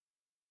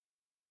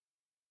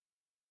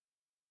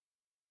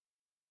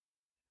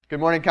Good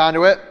morning,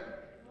 Conduit.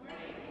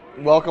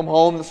 Welcome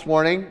home this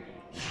morning.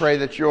 Pray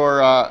that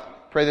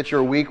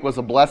your week was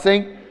a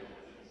blessing.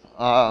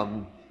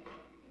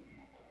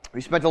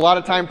 We spent a lot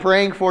of time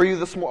praying for you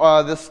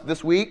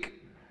this week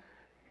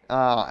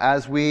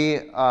as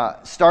we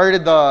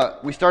started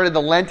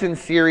the Lenten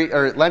series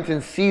or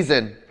Lenten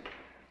season.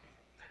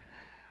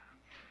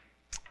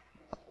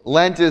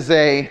 Lent is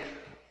a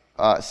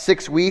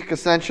 6-week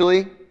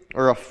essentially,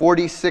 or a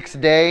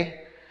 46-day.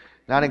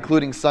 Not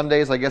including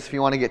Sundays. I guess if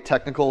you want to get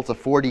technical, it's a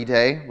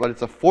 40-day. But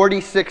it's a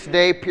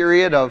 46-day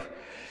period of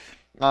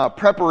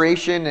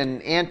preparation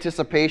and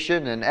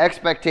anticipation and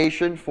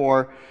expectation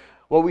for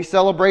what we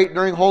celebrate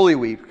during Holy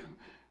Week.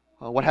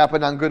 What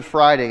happened on Good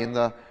Friday and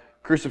the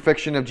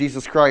crucifixion of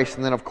Jesus Christ.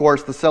 And then, of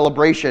course, the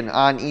celebration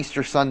on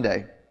Easter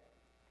Sunday.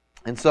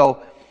 And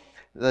so,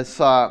 this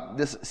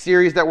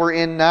series that we're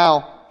in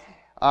now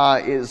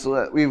is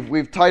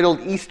we've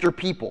titled Easter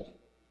People.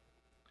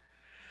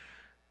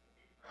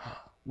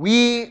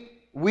 We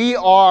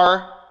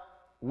are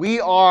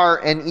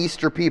an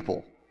Easter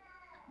people.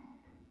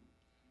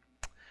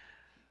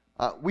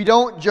 We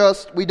don't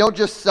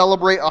just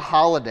celebrate a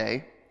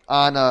holiday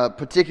on a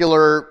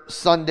particular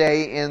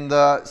Sunday in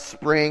the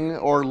spring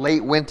or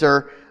late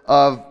winter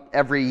of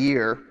every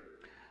year.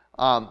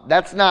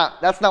 That's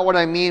not what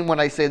I mean when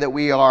I say that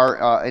we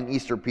are an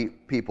Easter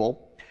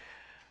people.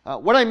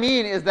 What I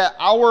mean is that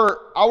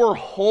our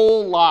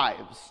whole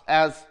lives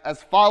as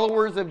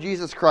followers of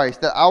Jesus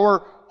Christ, that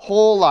our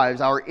whole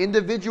lives, our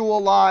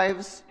individual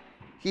lives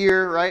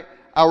here, right?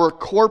 Our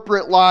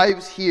corporate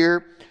lives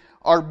here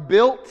are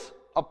built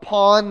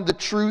upon the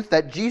truth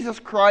that Jesus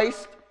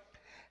Christ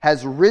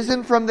has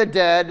risen from the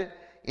dead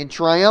in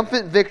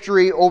triumphant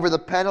victory over the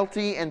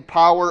penalty and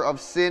power of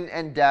sin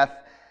and death,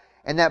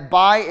 and that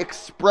by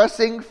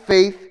expressing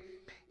faith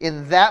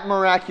in that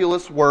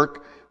miraculous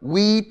work,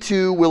 we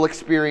too will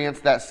experience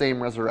that same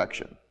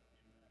resurrection.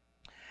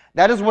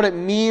 That is what it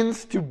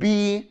means to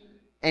be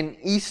an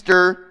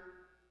Easter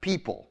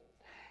people.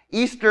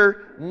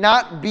 Easter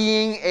not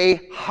being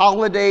a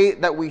holiday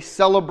that we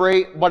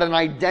celebrate, but an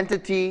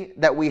identity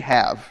that we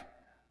have.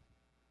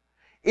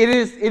 It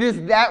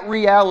is that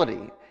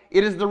reality.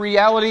 It is the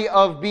reality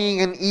of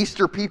being an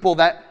Easter people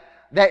that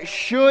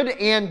should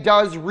and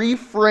does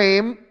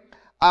reframe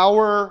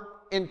our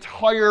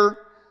entire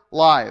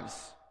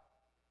lives.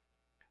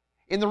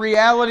 In the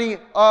reality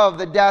of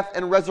the death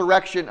and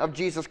resurrection of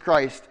Jesus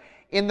Christ,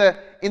 in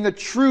the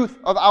truth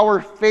of our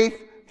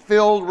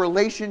faith-filled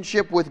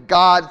relationship with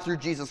God through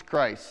Jesus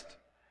Christ,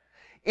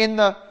 in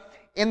the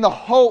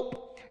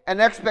hope and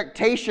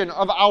expectation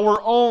of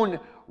our own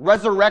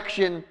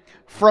resurrection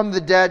from the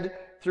dead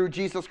through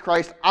Jesus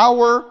Christ,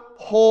 our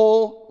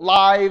whole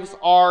lives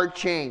are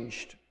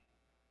changed.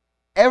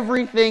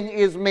 Everything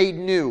is made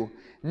new.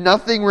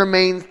 Nothing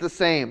remains the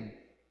same.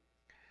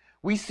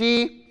 We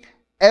see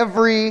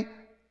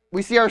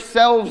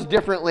ourselves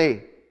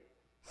differently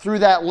through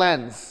that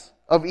lens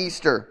of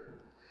Easter.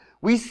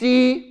 We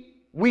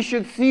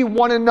should see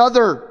one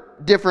another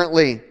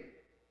differently.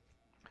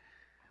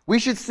 We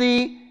should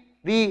see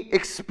the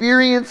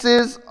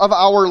experiences of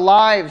our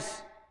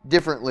lives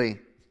differently.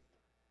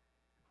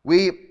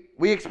 We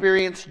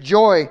experience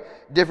joy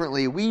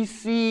differently. We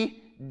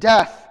see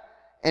death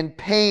and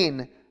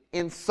pain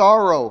and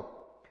sorrow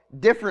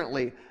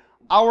differently.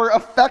 Our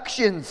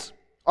affections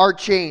are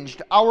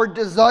changed. Our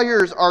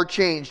desires are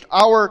changed.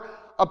 Our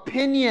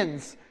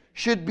opinions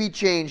should be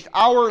changed.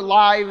 Our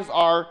lives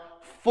are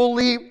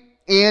fully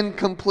and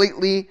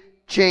completely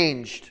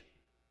changed.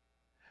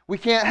 We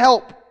can't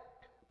help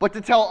but to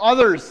tell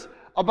others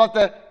about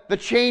the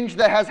change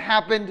that has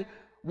happened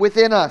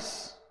within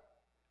us.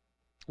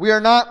 We are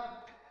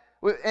not,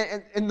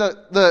 and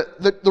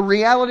the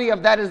reality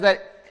of that is that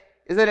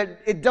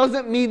it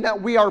doesn't mean that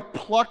we are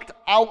plucked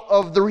out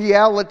of the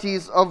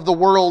realities of the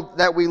world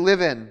that we live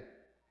in.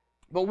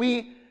 But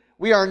we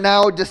are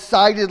now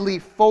decidedly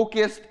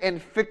focused and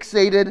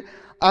fixated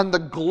on the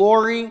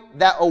glory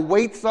that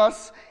awaits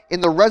us in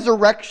the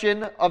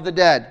resurrection of the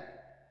dead.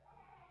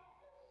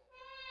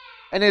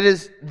 And it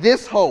is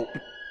this hope,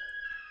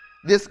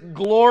 this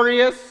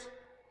glorious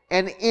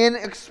and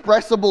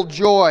inexpressible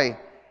joy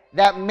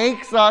that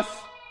makes us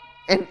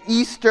an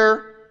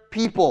Easter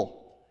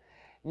people.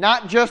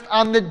 Not just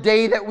on the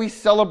day that we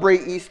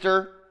celebrate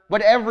Easter,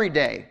 but every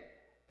day.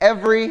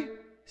 Every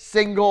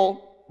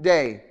single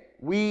day.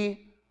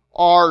 We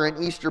are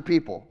an Easter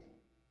people.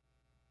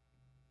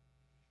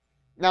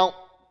 Now,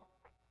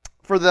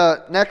 for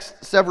the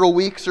next several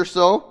weeks or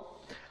so,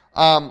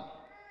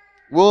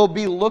 we'll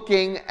be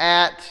looking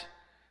at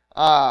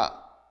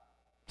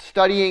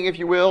studying, if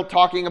you will,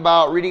 talking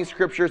about reading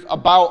scriptures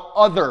about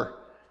other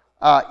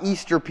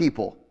Easter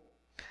people.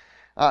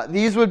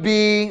 These would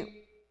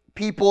be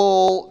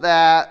people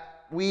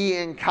that we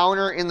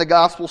encounter in the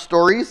gospel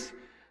stories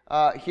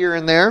here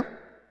and there.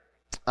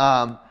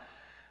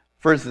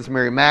 For instance,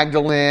 Mary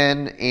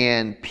Magdalene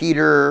and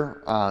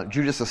Peter,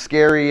 Judas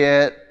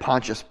Iscariot,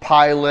 Pontius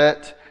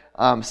Pilate,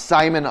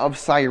 Simon of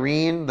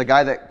Cyrene, the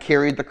guy that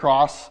carried the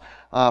cross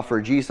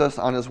for Jesus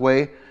on his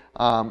way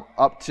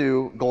up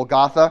to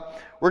Golgotha.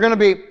 We're going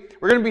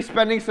to be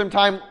spending some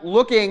time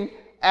looking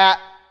at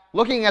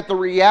the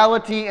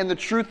reality and the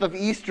truth of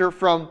Easter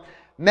from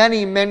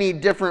many, many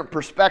different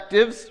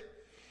perspectives,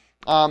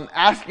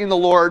 asking the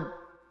Lord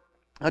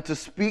to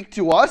speak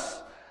to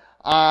us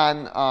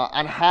on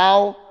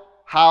how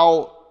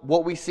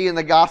what we see in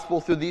the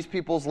gospel through these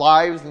people's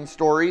lives and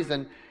stories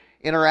and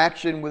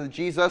interaction with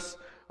Jesus,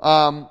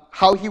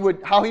 how he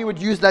would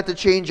use that to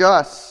change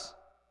us.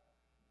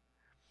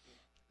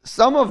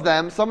 Some of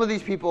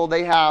these people,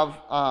 they have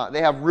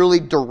really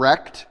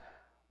direct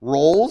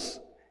roles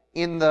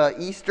in the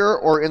Easter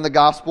or in the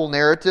gospel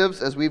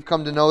narratives as we've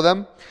come to know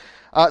them.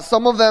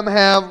 Some of them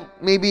have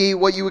maybe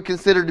what you would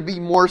consider to be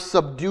more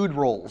subdued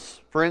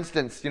roles. For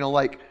instance,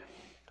 like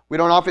we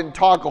don't often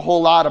talk a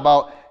whole lot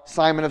about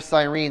Simon of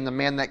Cyrene, the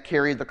man that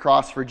carried the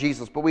cross for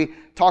Jesus, but we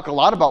talk a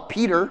lot about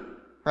Peter,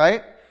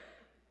 right?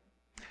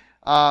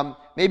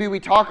 Maybe we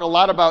talk a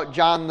lot about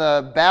John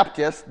the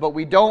Baptist, but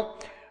we don't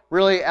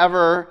really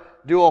ever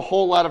do a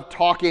whole lot of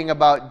talking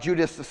about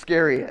Judas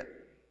Iscariot,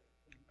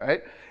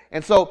 right?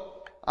 And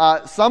so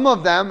some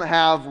of them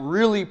have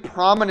really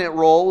prominent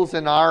roles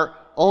in our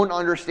own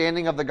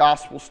understanding of the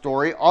gospel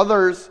story.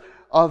 Others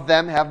of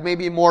them have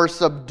maybe more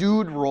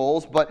subdued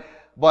roles, but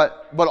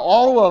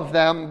all of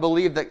them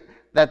believe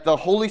that the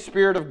Holy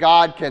Spirit of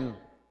God can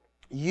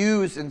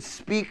use and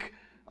speak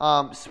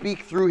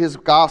through His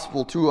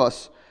gospel to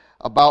us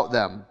about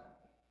them.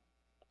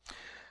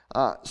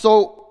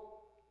 So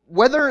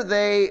whether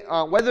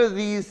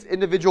these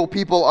individual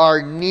people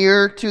are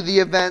near to the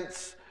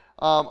events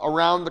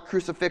around the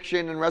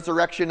crucifixion and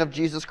resurrection of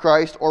Jesus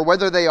Christ, or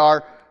whether they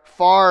are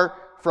far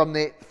from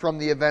the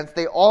events,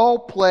 they all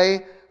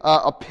play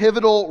a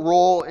pivotal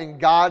role in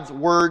God's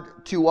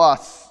word to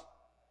us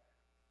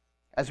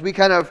as we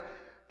kind of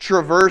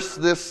traverse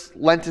this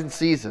Lenten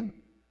season,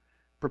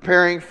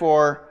 preparing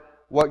for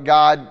what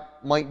God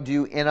might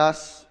do in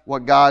us,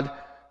 what God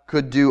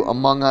could do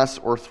among us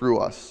or through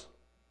us.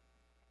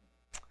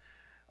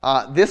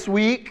 This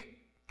week,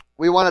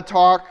 we want to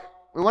talk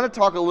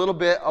a little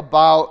bit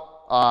about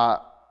I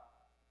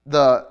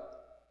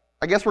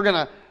guess we're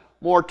going to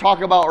more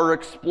talk about or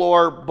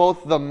explore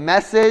both the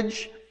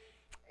message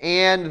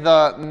and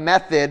the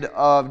method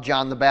of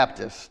John the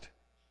Baptist.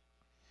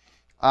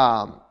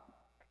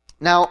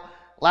 Now,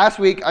 last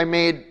week I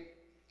made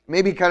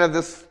maybe kind of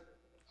this,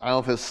 I don't know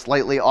if it's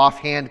slightly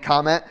offhand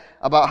comment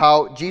about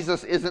how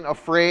Jesus isn't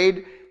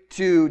afraid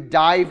to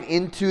dive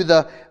into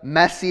the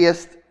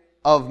messiest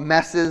of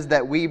messes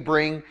that we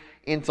bring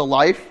into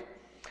life.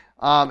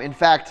 In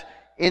fact,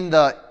 in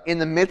the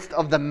midst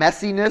of the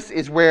messiness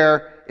is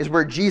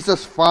where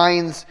Jesus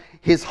finds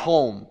his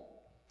home.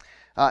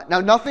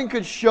 Now, nothing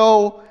could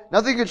show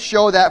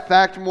that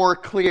fact more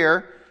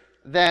clear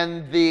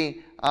than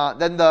the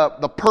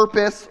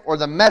purpose or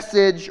the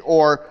message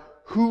or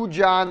who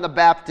John the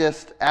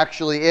Baptist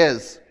actually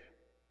is.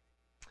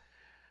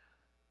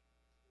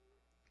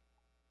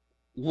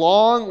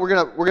 We're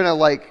gonna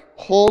like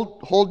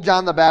hold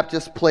John the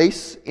Baptist's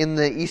place in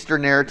the Easter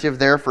narrative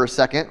there for a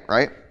second,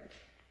 right?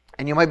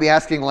 And you might be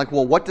asking, like,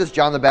 well, what does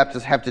John the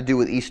Baptist have to do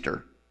with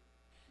Easter?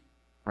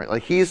 Right?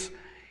 Like he's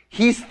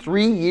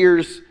 3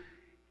 years.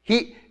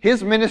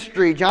 His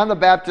ministry, John the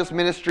Baptist's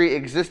ministry,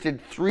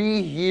 existed 3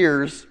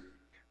 years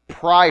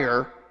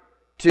prior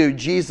to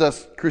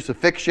Jesus'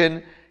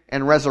 crucifixion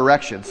and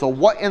resurrection. So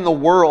what in the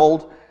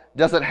world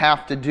does it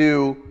have to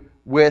do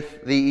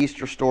with the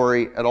Easter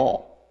story at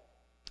all?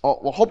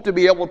 We'll hope to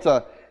be able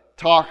to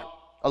talk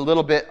a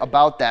little bit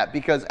about that,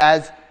 because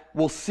as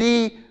we'll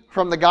see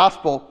from the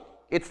gospel,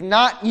 it's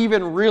not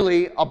even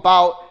really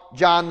about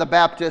John the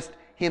Baptist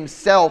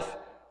himself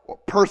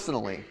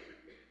personally.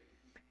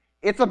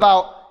 It's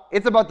about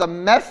the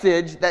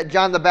message that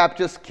John the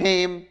Baptist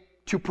came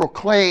to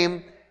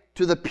proclaim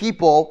to the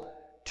people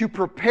to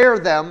prepare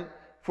them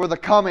for the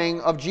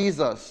coming of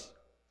Jesus.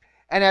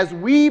 And as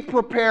we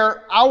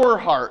prepare our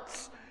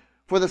hearts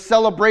for the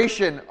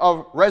celebration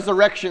of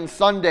Resurrection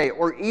Sunday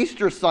or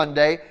Easter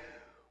Sunday,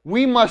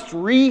 we must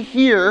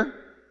rehear,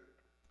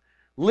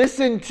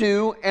 listen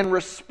to, and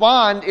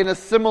respond in a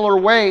similar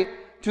way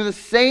to the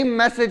same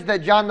message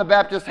that John the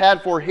Baptist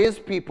had for his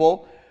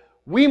people.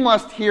 We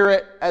must hear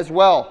it as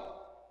well.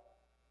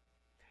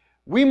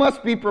 We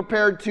must be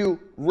prepared to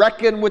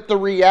reckon with the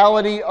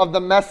reality of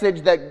the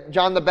message that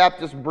John the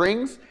Baptist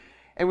brings,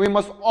 and we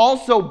must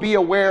also be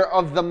aware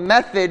of the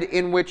method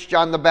in which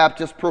John the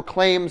Baptist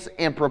proclaims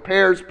and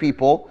prepares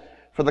people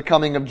for the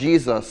coming of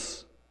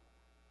Jesus.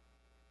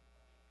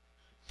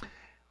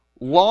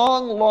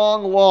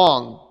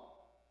 Long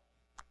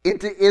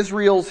into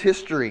Israel's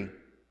history,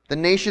 the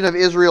nation of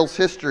Israel's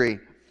history,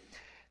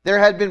 there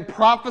had been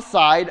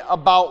prophesied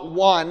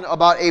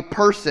about a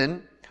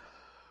person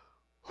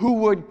who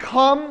would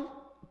come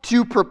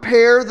to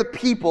prepare the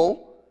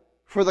people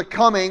for the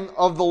coming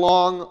of the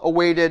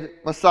long-awaited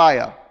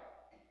Messiah.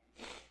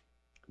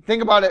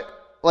 Think about it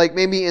like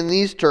maybe in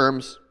these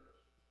terms.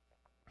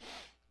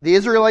 The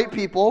Israelite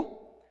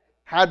people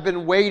had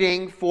been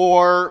waiting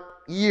for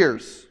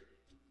years.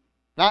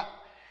 Not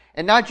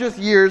just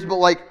years, but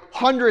like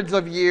hundreds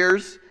of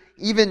years,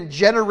 even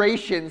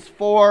generations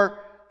for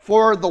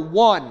the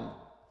one,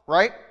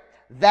 right?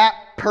 That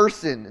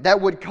person that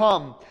would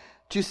come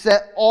to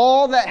set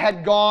all that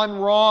had gone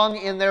wrong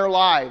in their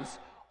lives,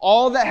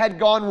 all that had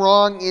gone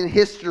wrong in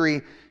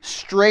history,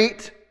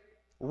 straight,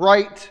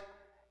 right,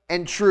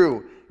 and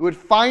true. It would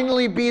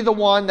finally be the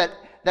one that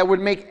would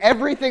make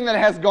everything that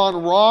has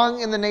gone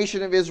wrong in the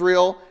nation of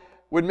Israel,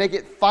 would make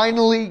it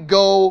finally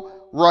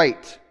go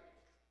right.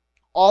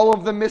 All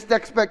of the missed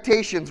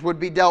expectations would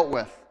be dealt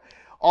with.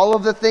 All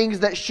of the things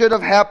that should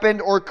have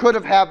happened or could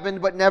have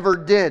happened but never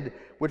did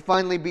would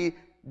finally be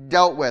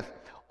dealt with.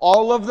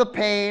 All of the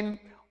pain,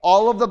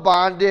 all of the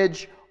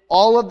bondage,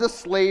 all of the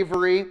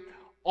slavery,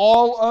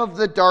 all of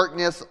the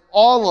darkness,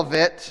 all of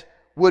it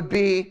would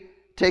be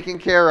taken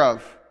care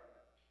of.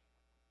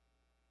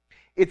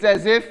 It's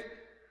as if,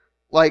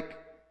 like,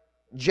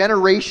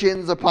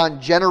 generations upon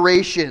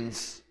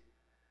generations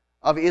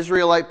of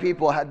Israelite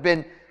people had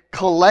been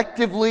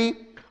collectively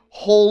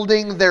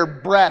holding their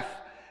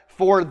breath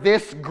for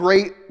this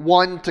great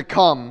one to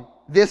come,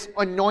 this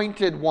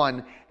anointed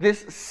one,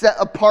 this set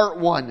apart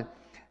one,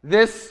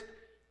 this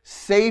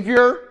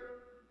Savior,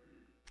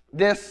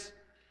 this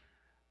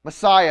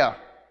Messiah.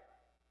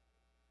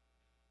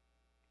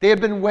 They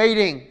had been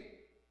waiting.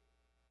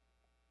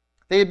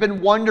 They had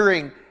been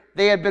wondering.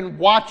 They had been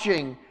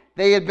watching.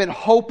 They had been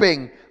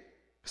hoping.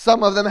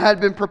 Some of them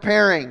had been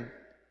preparing.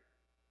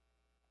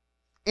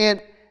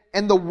 And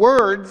the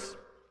words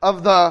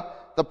of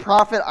the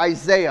prophet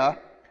Isaiah,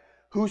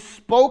 who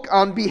spoke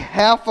on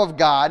behalf of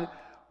God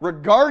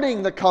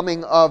regarding the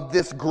coming of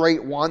this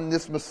great one,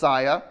 this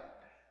Messiah,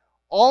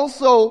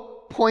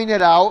 also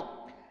pointed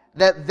out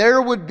that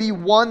there would be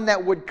one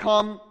that would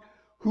come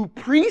who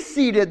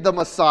preceded the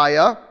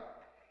Messiah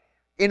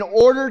in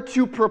order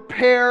to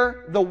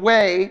prepare the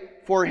way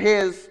for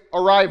his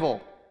arrival.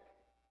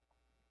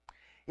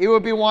 It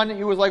would be one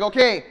who was like,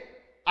 okay,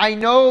 I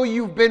know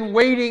you've been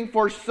waiting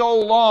for so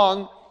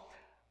long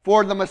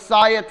for the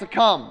Messiah to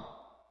come.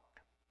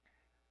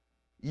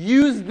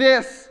 Use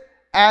this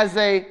as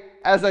a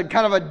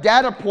kind of a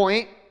data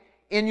point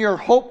in your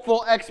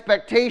hopeful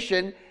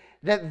expectation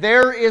that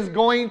there is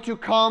going to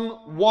come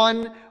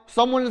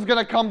someone is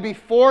going to come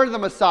before the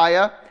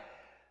Messiah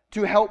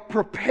to help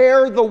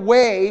prepare the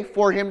way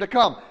for him to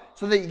come,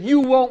 so that you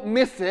won't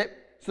miss it,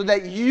 so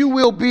that you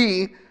will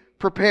be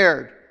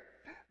prepared.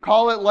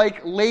 Call it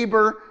like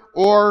labor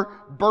or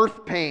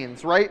birth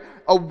pains, right?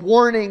 A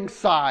warning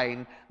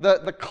sign.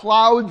 The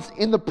clouds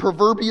in the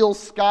proverbial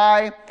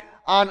sky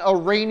on a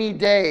rainy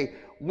day.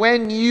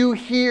 When you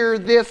hear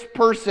this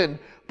person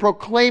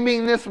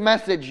proclaiming this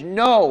message,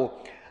 know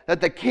that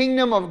the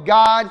kingdom of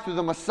God through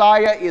the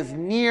Messiah is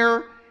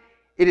near.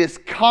 It is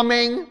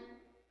coming.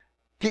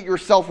 Get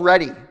yourself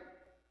ready.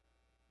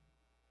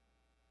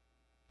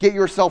 Get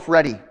yourself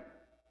ready.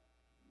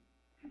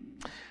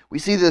 We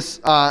see this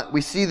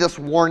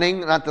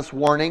warning, not this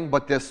warning,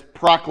 but this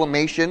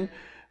proclamation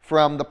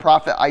from the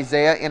prophet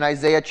Isaiah in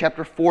Isaiah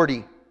chapter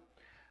 40,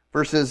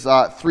 verses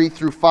 3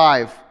 through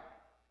 5.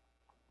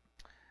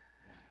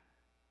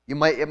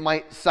 It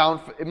might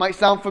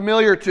sound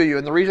familiar to you,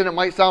 and the reason it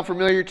might sound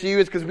familiar to you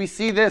is because we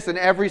see this in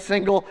every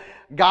single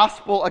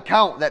gospel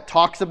account that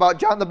talks about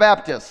John the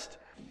Baptist.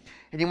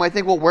 And you might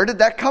think, well, where did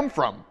that come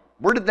from?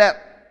 Where did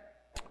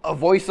a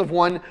voice of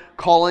one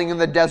calling in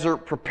the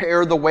desert,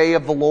 prepare the way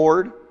of the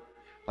Lord?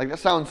 Like, that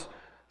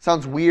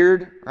sounds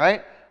weird,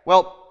 right?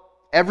 Well,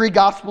 every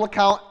gospel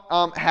account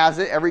has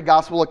it. Every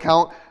gospel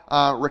account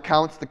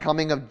recounts the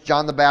coming of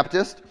John the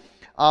Baptist.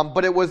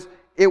 But it was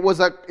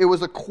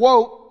a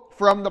quote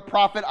from the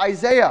prophet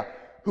Isaiah,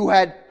 who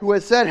had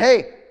said,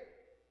 hey,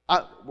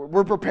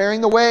 we're preparing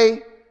the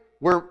way.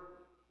 We're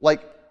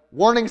like,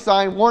 warning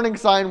sign, warning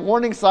sign,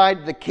 warning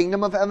sign, the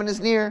kingdom of heaven is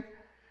near.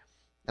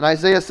 And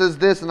Isaiah says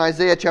this in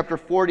Isaiah chapter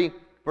 40,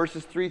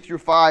 verses 3 through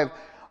 5.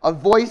 A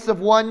voice of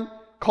one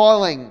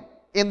calling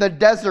in the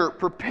desert,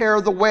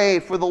 prepare the way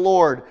for the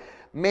Lord.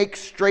 Make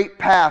straight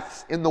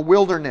paths in the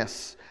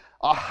wilderness,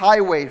 a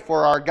highway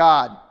for our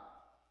God.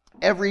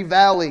 Every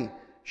valley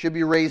should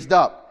be raised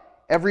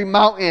up. Every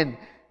mountain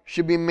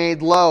should be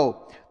made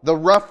low. The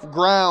rough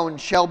ground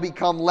shall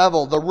become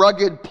level. The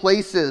rugged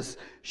places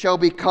shall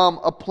become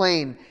a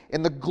plain.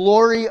 And the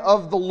glory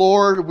of the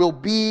Lord will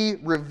be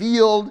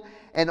revealed,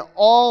 and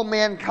all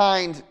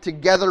mankind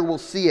together will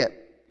see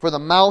it. For the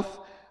mouth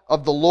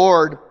of the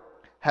Lord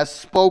has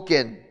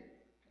spoken.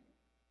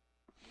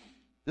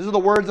 These are the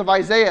words of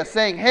Isaiah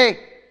saying, hey,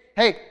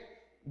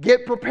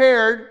 get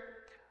prepared.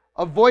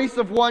 A voice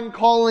of one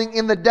calling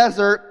in the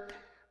desert,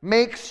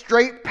 make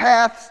straight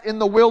paths in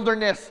the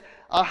wilderness,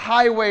 a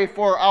highway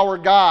for our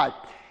God.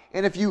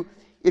 And if you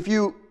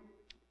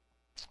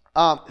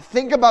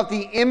think about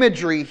the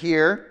imagery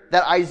here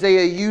that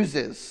Isaiah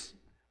uses,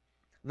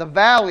 the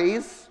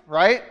valleys,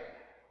 right,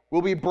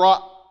 will be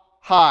brought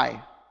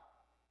high.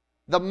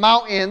 The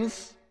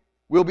mountains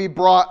will be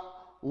brought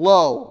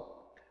low.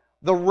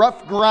 The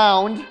rough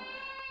ground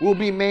will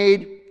be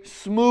made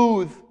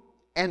smooth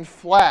and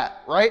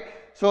flat, right?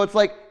 So it's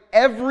like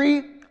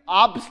every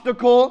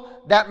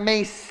obstacle that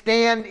may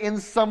stand in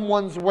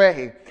someone's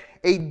way.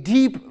 A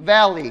deep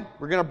valley,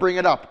 we're going to bring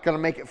it up, going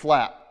to make it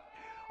flat.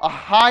 A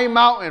high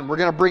mountain, we're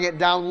going to bring it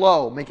down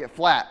low, make it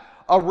flat.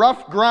 A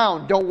rough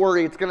ground, don't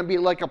worry, it's going to be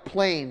like a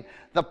plain.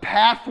 The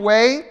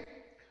pathway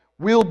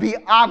will be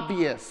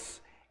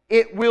obvious.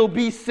 It will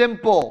be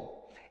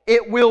simple.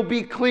 It will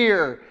be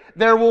clear.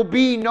 There will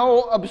be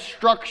no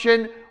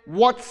obstruction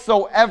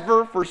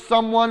whatsoever for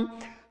someone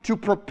to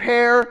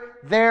prepare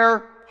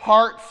their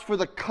hearts for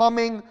the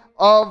coming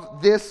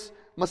of this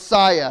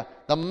Messiah.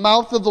 The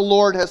mouth of the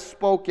Lord has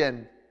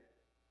spoken.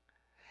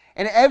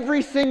 And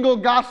every single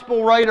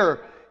gospel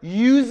writer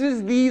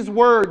uses these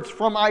words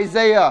from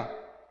Isaiah.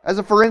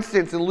 For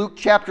instance, in Luke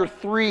chapter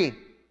 3,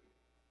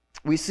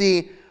 we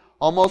see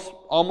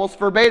almost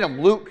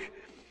verbatim, Luke,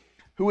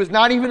 who was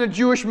not even a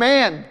Jewish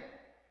man,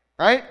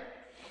 right?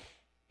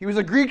 He was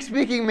a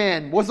Greek-speaking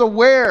man, was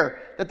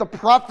aware that the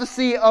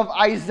prophecy of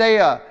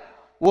Isaiah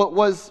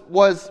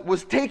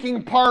was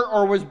taking part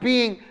or was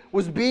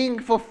being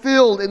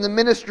fulfilled in the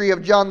ministry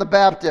of John the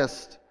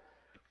Baptist.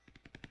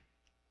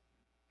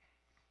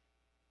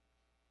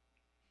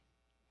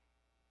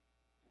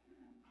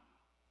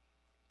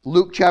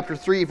 Luke chapter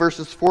 3,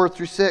 verses 4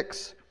 through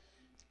 6.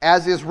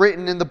 As is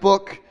written in the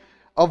book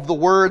of the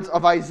words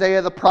of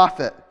Isaiah the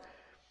prophet,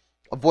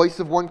 a voice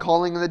of one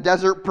calling in the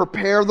desert,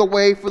 prepare the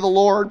way for the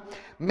Lord,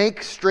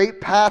 make straight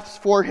paths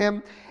for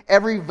him.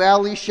 Every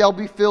valley shall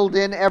be filled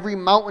in, every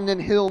mountain and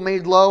hill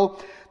made low.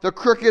 The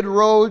crooked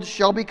roads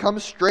shall become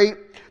straight,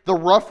 the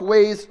rough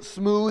ways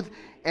smooth,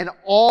 and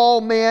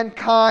all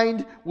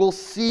mankind will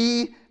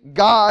see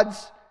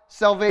God's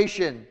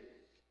salvation.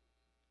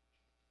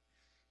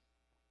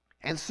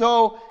 And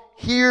so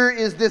here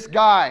is this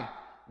guy,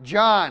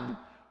 John,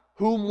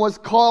 whom was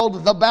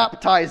called the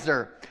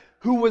Baptizer,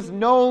 who was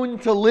known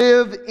to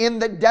live in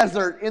the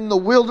desert, in the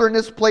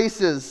wilderness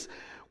places,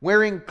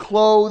 wearing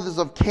clothes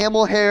of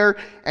camel hair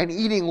and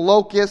eating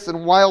locusts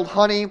and wild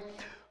honey,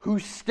 who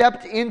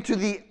stepped into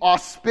the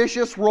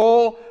auspicious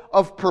role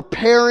of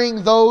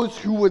preparing those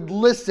who would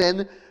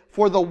listen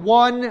for the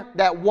one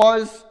that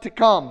was to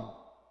come.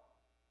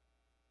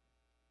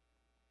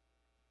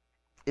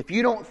 If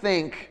you don't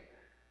think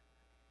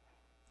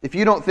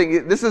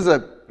this is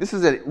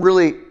a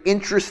really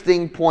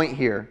interesting point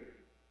here,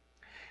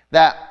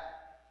 that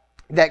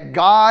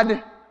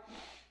God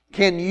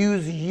can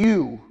use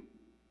you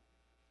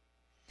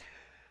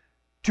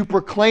to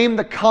proclaim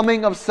the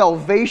coming of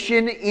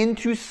salvation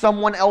into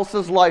someone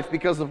else's life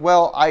because of,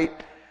 I'm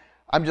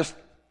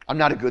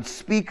not a good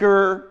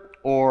speaker,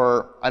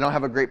 or I don't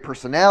have a great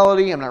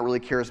personality, I'm not really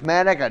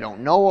charismatic, I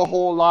don't know a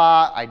whole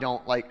lot, I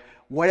don't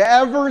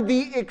whatever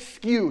the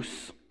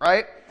excuse,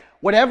 right?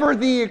 Whatever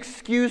the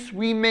excuse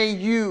we may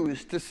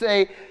use to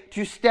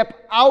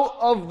step out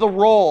of the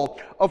role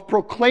of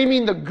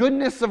proclaiming the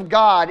goodness of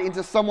God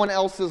into someone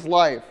else's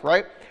life,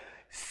 right?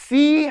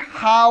 See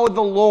how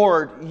the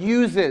Lord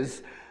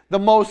uses the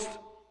most,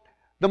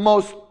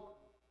 how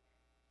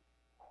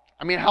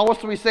else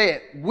do we say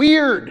it?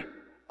 Weird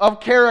of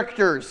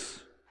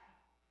characters.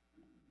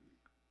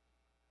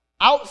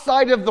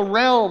 Outside of the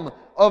realm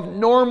of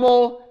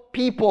normal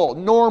people,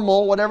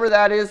 whatever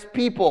that is,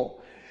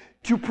 people,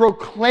 to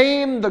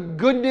proclaim the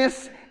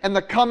goodness and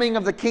the coming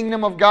of the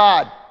kingdom of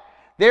God.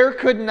 There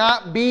could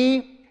not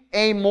be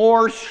a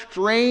more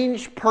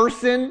strange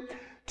person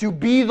to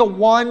be the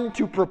one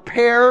to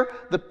prepare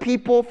the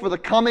people for the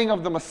coming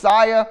of the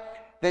Messiah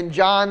than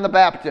John the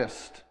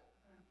Baptist.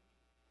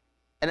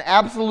 An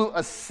absolute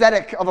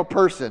ascetic of a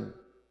person.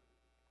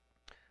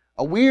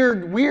 A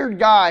weird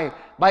guy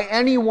by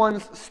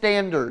anyone's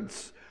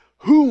standards.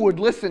 Who would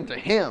listen to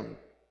him?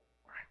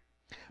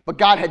 But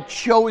God had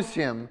chose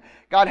him.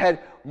 God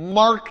had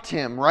marked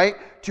him, right?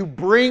 To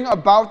bring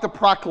about the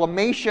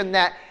proclamation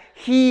that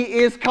he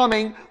is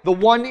coming, the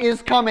one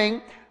is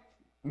coming.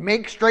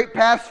 Make straight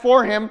paths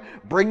for him.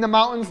 Bring the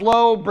mountains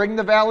low, bring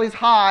the valleys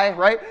high,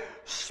 right?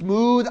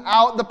 Smooth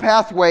out the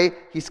pathway.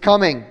 He's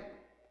coming.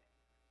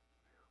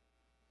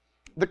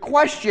 The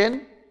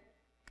question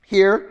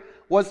here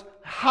was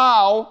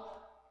how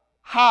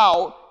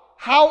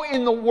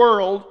in the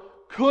world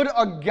could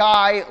a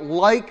guy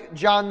like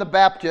John the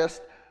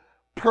Baptist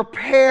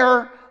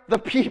prepare the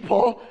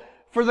people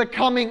for the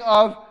coming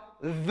of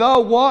the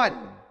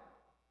one,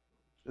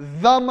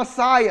 the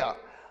Messiah?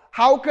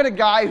 How could a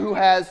guy who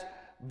has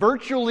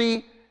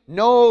virtually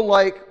no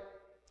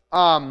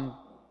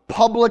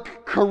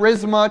public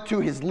charisma to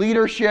his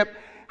leadership,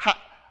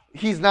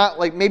 he's not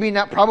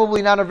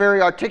probably not a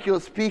very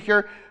articulate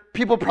speaker,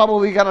 people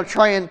probably got to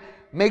try and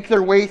make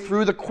their way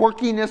through the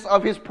quirkiness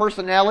of his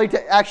personality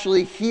to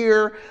actually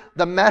hear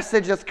the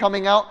message that's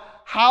coming out.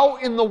 How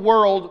in the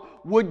world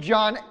would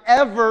John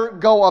ever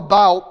go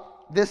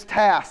about this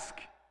task?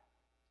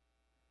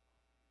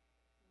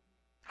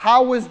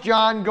 How was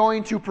John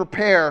going to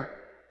prepare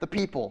the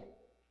people?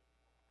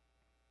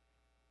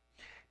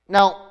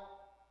 Now,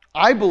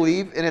 I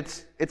believe, and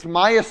it's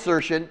my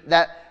assertion,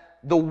 that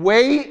the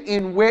way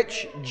in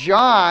which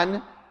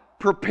John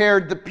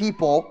prepared the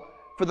people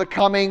for the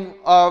coming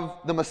of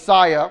the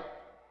Messiah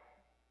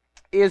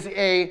is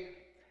a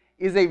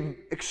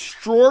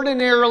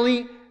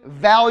extraordinarily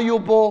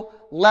valuable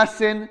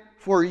lesson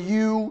for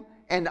you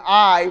and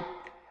I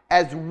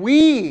as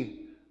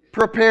we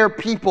prepare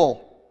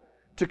people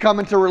to come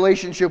into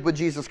relationship with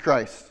Jesus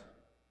Christ.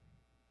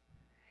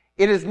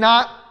 It is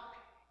not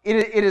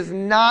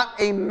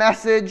a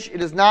message,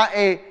 it is not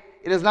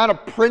a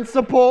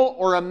principle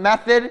or a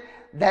method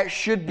that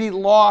should be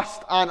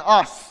lost on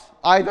us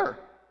either.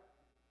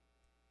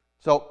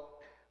 So,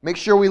 make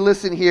sure we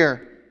listen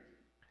here.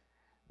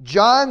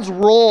 John's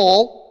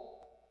role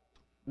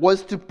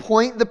was to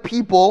point the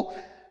people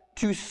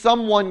to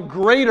someone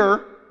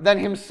greater than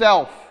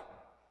himself.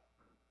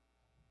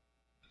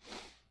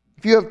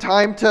 If you have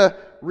time to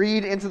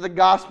read into the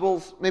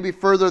Gospels, maybe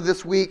further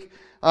this week,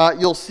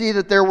 you'll see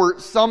that there were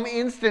some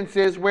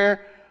instances where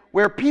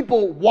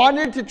people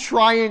wanted to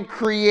try and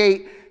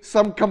create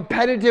some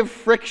competitive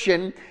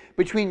friction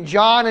between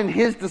John and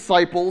his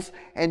disciples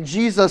and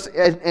Jesus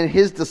and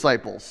his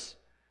disciples.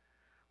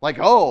 Like,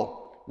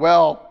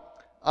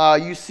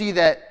 you see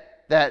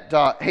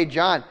that hey,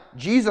 John,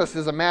 Jesus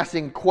is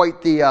amassing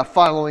quite the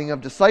following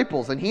of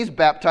disciples, and he's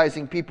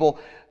baptizing people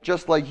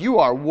just like you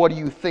are. What do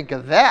you think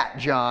of that,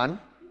 John?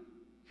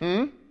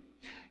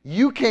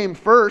 You came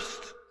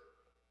first.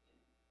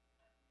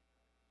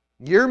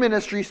 Your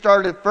ministry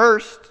started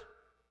first.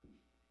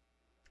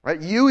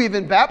 Right? You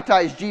even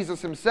baptized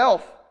Jesus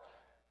himself.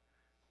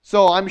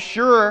 So I'm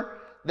sure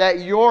that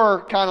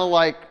you're kind of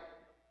like,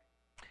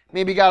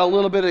 maybe got a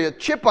little bit of a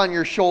chip on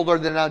your shoulder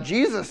that now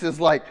Jesus is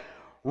like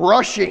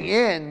rushing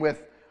in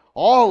with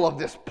all of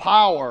this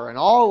power and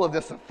all of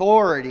this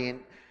authority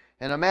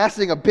and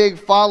amassing a big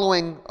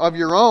following of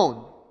your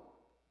own.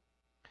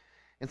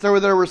 And so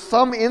there were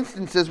some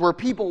instances where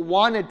people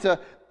wanted to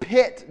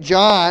pit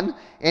John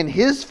and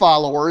his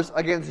followers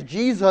against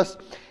Jesus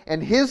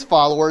and his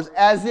followers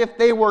as if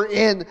they were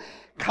in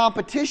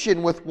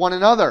competition with one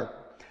another.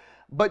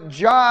 But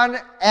John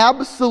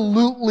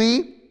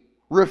absolutely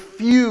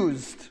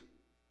refused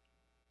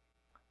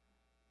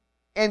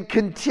and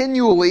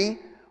continually,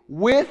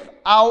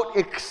 without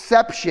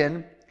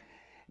exception,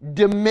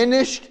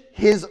 diminished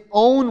his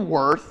own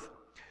worth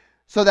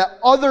so that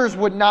others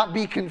would not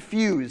be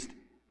confused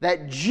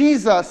that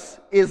Jesus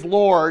is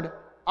Lord,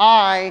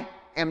 I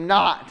am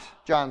not,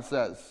 John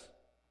says.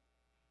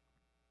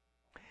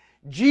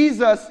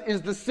 Jesus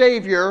is the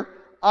Savior,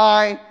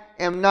 I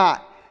am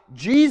not.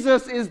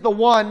 Jesus is the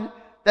one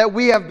that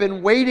we have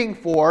been waiting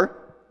for.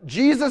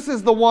 Jesus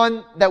is the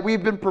one that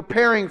we've been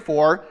preparing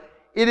for.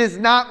 It is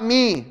not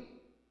me.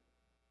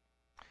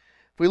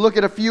 If we look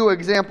at a few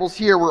examples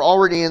here, we're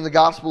already in the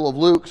Gospel of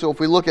Luke. So if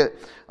we look at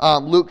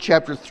Luke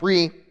chapter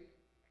 3,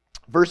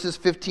 verses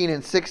 15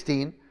 and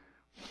 16,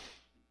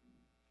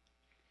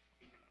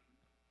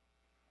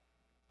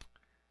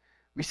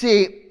 we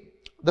see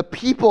the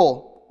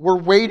people were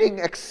waiting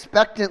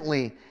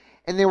expectantly,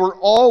 and they were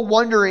all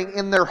wondering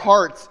in their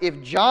hearts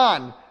if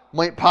John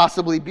might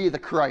possibly be the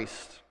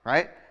Christ,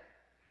 right?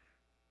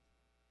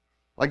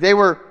 Like they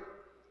were,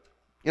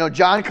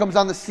 John comes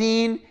on the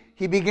scene,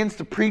 he begins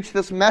to preach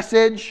this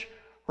message,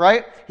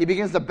 right? He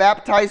begins to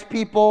baptize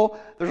people.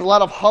 There's a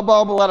lot of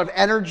hubbub, a lot of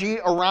energy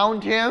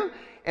around him.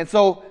 And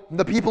so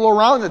the people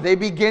around it, they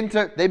begin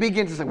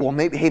to say, well,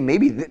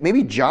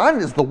 maybe John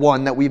is the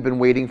one that we've been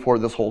waiting for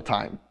this whole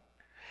time.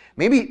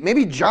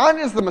 Maybe John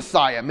is the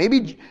Messiah.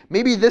 Maybe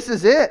this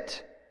is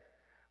it.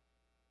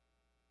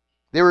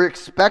 They were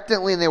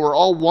expectantly, and they were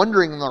all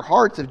wondering in their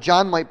hearts if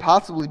John might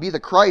possibly be the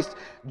Christ.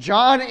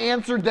 John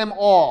answered them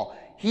all.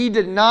 He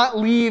did not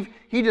leave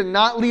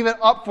it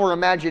up for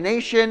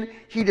imagination.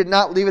 He did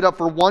not leave it up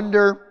for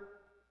wonder.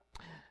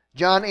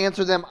 John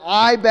answered them,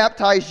 I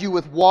baptize you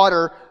with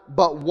water,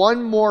 but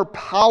one more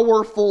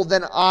powerful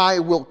than I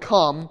will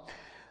come,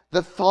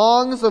 the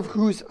thongs of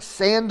whose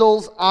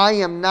sandals I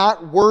am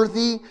not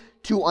worthy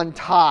to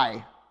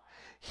untie.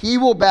 He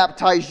will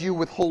baptize you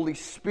with Holy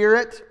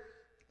Spirit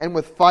and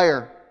with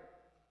fire.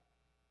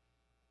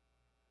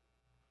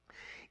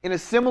 In a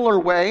similar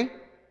way,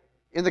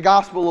 in the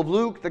Gospel of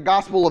Luke, the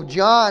Gospel of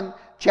John,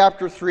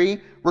 chapter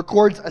 3,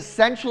 records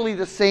essentially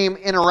the same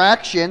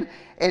interaction,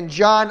 and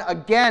John,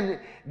 again,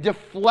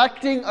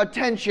 deflecting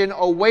attention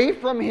away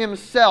from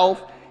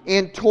himself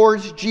and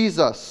towards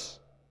Jesus.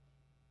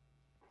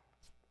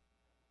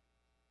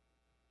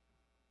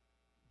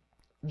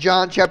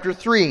 John chapter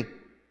 3,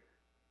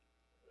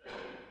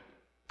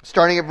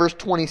 starting at verse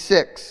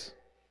 26.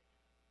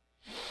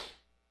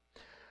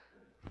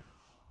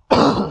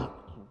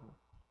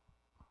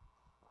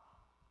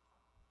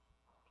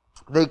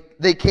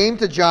 They came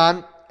to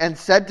John and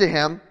said to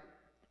him,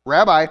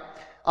 Rabbi,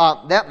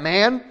 that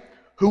man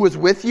who was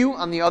with you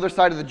on the other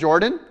side of the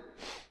Jordan,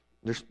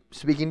 they're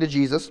speaking to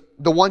Jesus,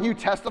 the one you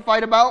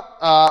testified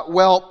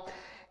about,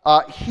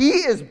 he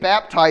is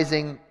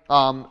baptizing,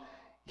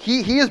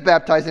 he is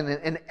baptizing,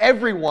 and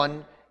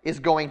everyone is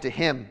going to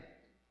him.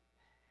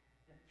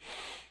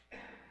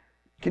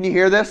 Can you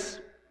hear this?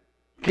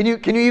 Can you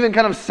even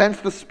kind of sense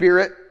the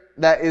spirit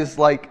that is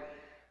like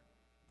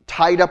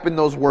tied up in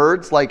those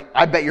words? Like,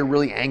 I bet you're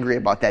really angry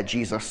about that,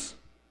 Jesus.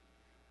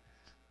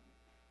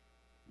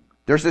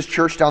 There's this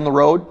church down the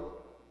road.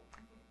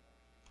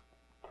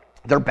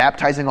 They're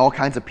baptizing all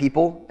kinds of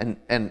people,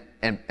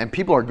 and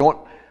people are going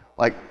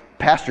like,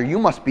 Pastor, you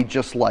must be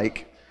just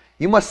like,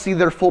 you must see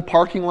their full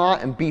parking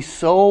lot and be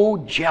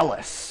so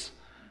jealous.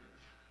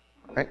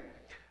 Right?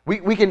 We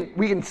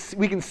can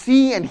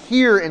see and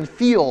hear and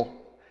feel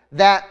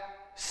that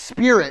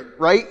spirit,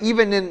 right?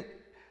 Even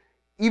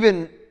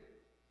in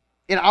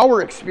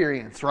our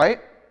experience, right?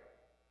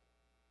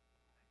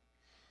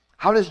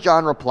 How does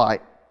John reply?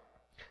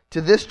 To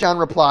this John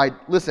replied,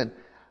 listen,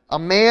 a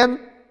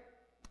man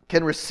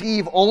can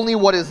receive only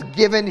what is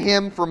given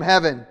him from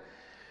heaven.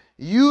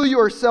 You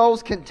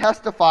yourselves can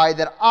testify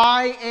that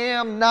I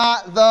am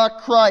not the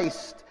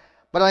Christ,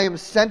 but I am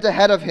sent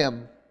ahead of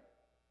him.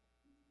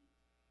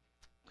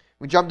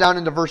 We jump down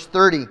into verse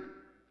 30.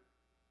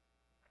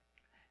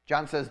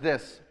 John says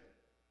this,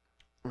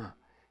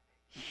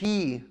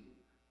 he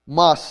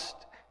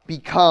must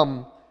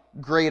become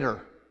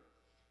greater.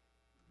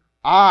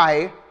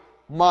 I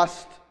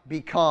must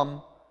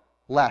become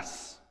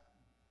less.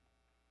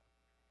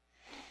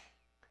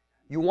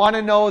 You want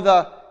to know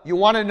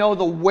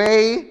the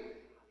way,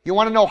 you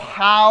want to know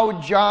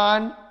how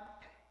John,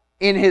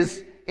 in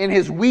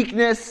his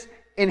weakness,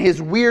 in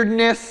his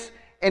weirdness,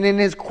 and in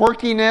his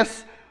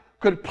quirkiness,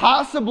 could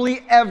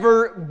possibly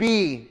ever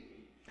be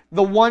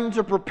the one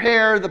to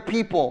prepare the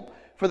people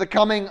for the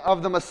coming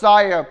of the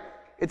Messiah.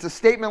 It's a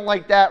statement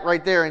like that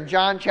right there in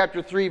John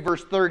chapter 3,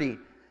 verse 30.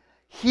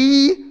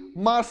 He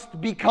must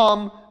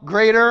become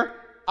greater,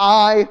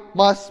 I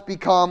must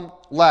become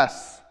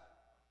less.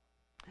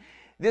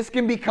 This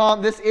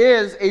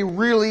is a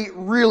really,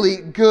 really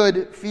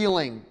good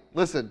feeling.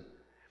 Listen,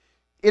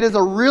 it is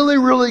a really,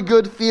 really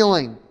good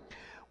feeling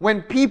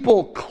when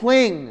people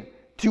cling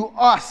to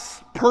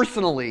us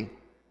personally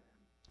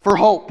for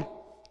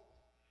hope.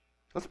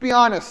 Let's be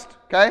honest,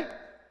 okay?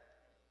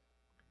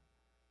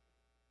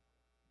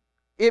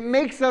 It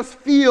makes us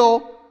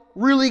feel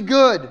really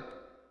good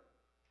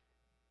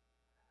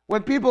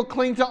when people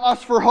cling to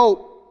us for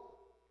hope,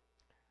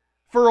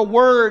 for a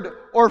word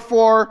or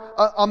for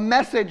a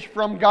message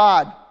from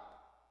God.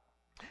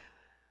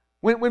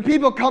 When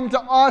people come to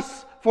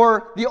us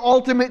for the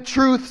ultimate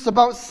truths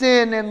about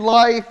sin and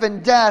life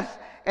and death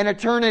and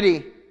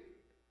eternity,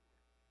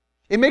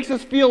 it makes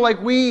us feel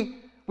like we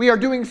are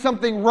doing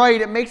something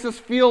right. It makes us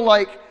feel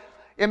like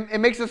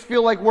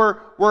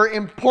we're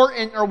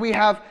important, or we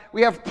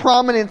have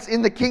prominence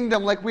in the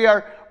kingdom, like we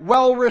are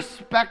well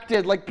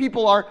respected, like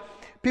people are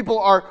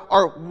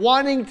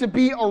wanting to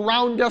be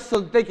around us so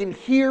that they can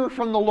hear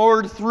from the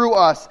Lord through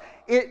us.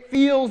 It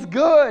feels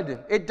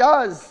good. It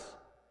does.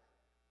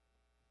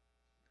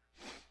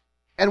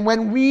 And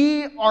when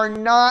we are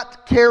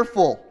not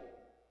careful,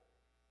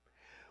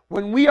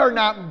 when we are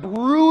not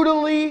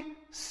brutally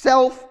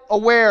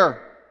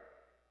self-aware,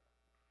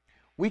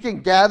 we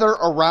can gather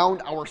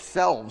around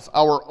ourselves,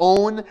 our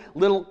own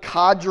little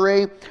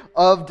cadre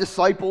of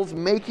disciples,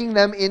 making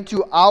them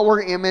into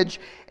our image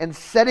and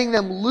setting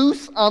them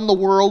loose on the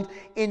world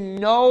in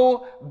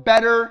no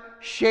better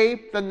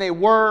shape than they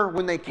were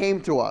when they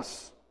came to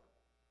us.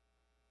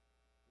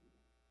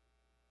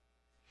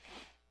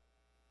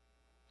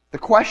 The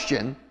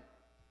question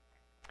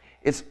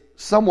is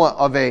somewhat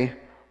of a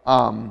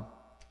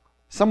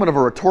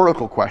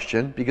rhetorical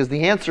question, because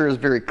the answer is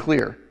very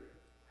clear.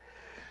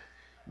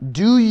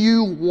 Do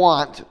you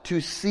want to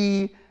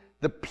see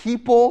the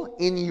people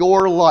in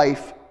your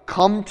life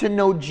come to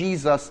know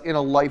Jesus in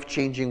a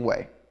life-changing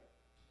way?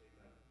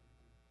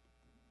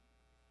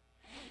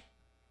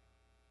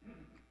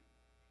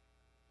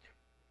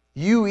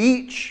 You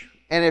each,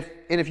 and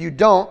if you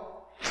don't,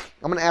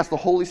 I'm going to ask the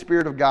Holy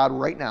Spirit of God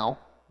right now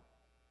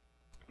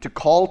to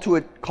call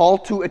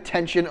to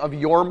attention of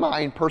your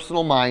mind,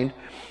 personal mind,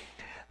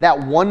 that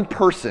one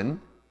person,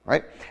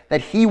 right,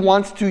 that He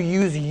wants to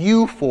use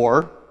you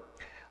for,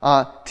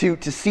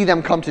 to see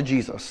them come to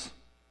Jesus.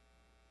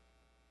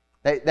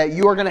 That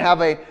you are going to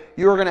have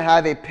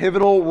a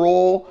pivotal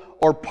role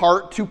or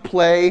part to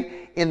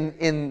play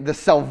in their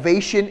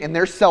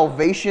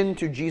salvation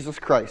to Jesus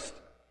Christ.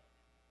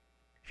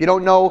 If you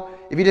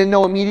didn't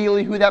know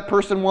immediately who that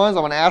person was,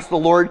 I'm going to ask the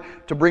Lord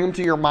to bring them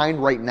to your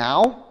mind right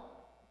now,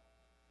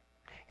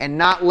 and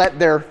not let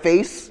their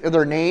face or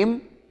their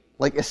name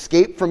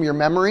escape from your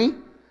memory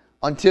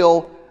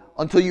until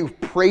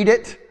you've prayed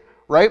it,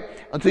 right?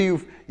 Until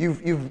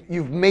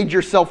you've made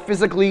yourself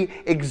physically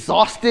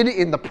exhausted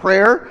in the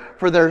prayer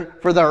for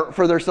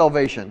their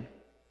salvation.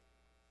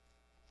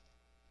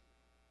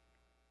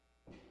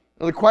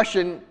 Now, the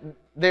question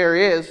there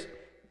is,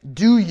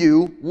 do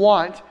you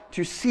want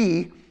to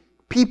see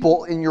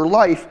people in your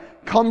life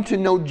come to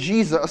know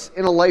Jesus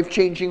in a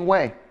life-changing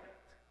way?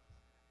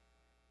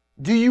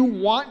 Do you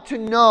want to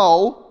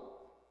know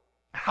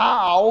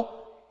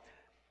how,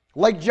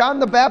 like John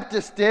the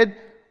Baptist did,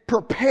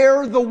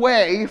 prepare the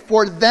way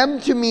for them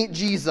to meet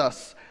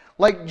Jesus,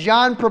 like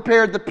John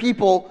prepared the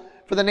people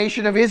for the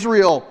nation of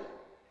Israel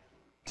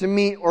to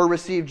meet or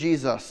receive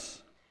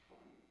Jesus?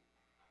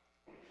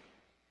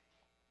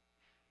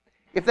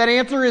 If that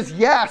answer is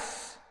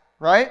yes,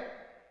 right?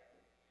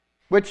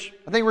 Which,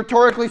 I think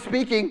rhetorically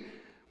speaking,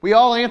 we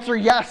all answer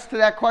yes to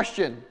that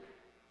question.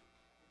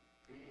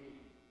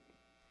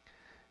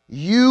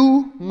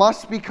 You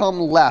must become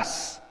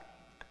less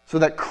so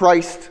that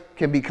Christ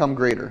can become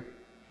greater.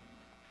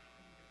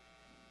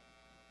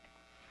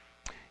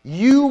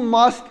 You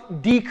must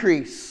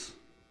decrease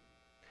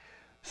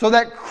so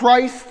that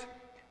Christ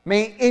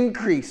may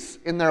increase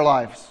in their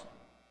lives.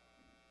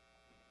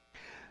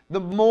 The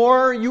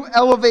more you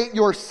elevate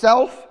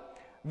yourself,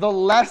 the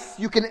less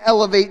you can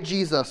elevate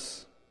Jesus.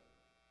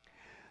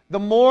 The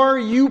more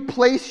you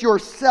place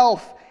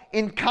yourself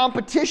in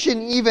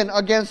competition even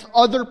against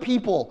other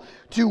people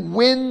to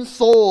win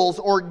souls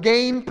or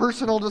gain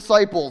personal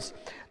disciples,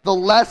 the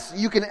less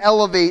you can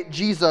elevate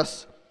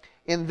Jesus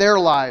in their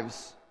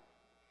lives.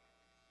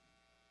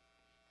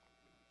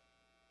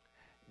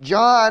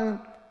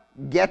 John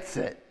gets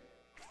it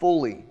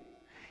fully.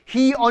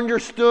 He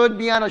understood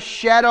beyond a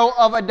shadow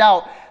of a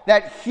doubt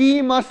that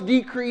he must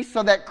decrease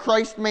so that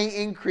Christ may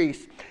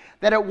increase.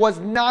 That it was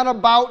not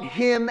about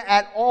him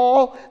at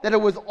all, that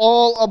it was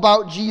all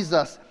about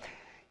Jesus.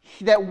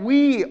 That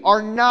we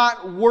are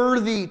not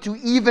worthy to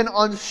even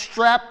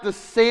unstrap the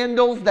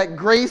sandals that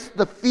grace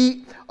the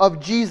feet of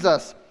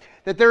Jesus.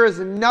 That there is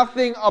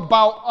nothing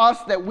about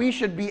us that we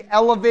should be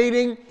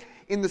elevating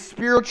in the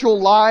spiritual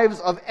lives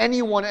of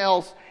anyone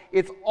else.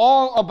 It's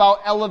all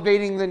about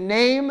elevating the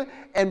name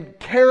and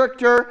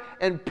character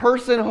and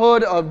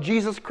personhood of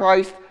Jesus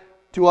Christ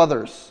to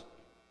others.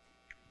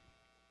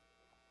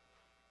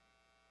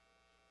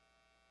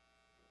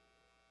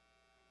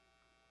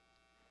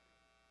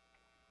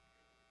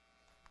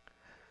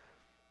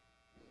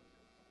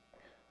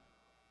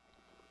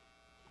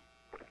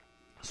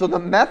 So the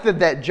method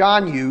that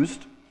John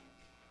used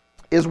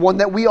is one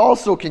that we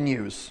also can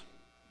use.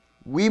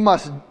 We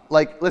must,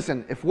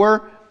 listen, if we're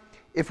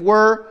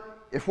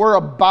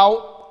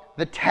about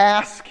the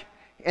task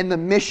and the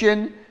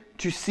mission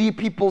to see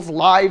people's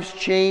lives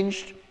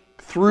changed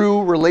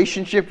through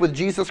relationship with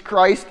Jesus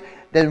Christ,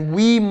 then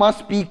we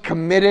must be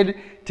committed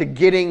to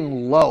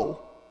getting low.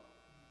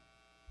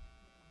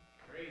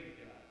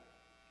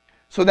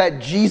 So that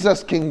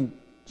Jesus can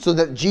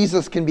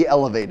be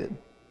elevated.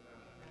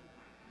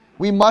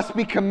 We must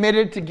be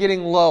committed to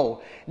getting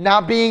low,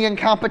 not being in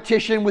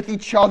competition with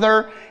each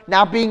other,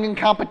 not being in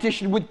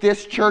competition with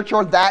this church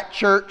or that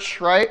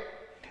church, right?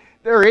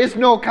 There is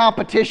no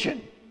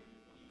competition,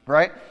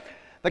 right?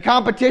 The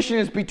competition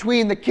is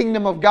between the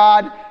kingdom of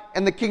God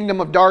and the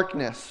kingdom of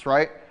darkness,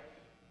 right?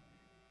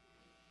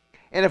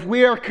 And if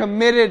we are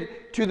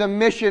committed to the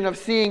mission of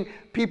seeing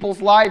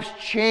people's lives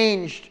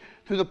changed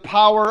through the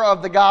power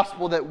of the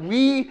gospel, that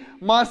we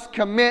must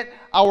commit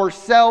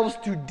ourselves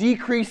to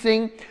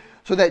decreasing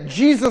so that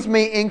Jesus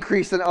may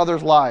increase in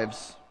others'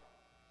 lives.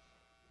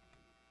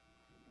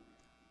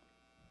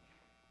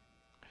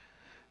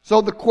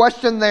 So the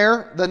question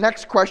there, the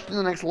next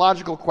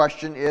logical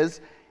question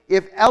is,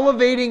 if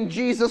elevating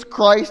Jesus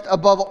Christ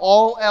above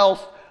all else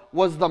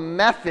was the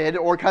method,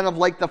 or kind of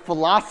like the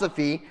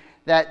philosophy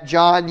that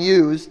John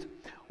used,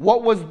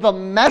 what was the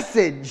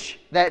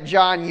message that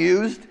John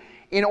used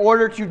in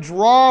order to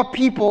draw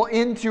people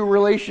into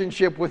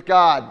relationship with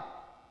God?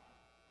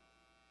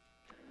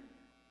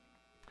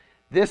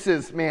 This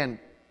is,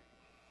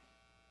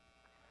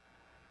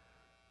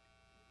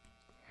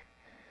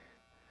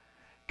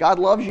 God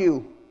loves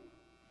you.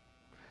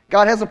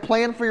 God has a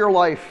plan for your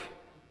life.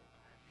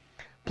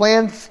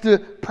 Plans to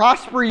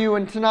prosper you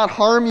and to not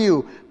harm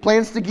you.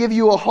 Plans to give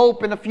you a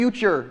hope and a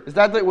future. Was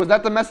that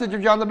the message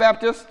of John the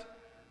Baptist?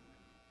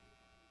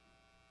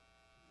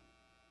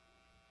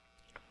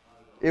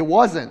 It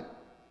wasn't.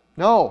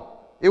 No,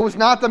 it was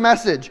not the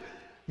message.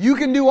 You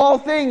can do all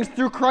things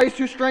through Christ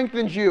who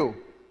strengthens you.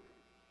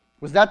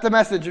 Was that the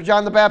message of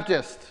John the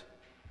Baptist?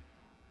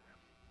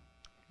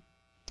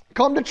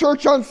 Come to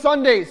church on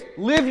Sundays.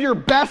 Live your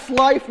best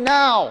life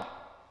now.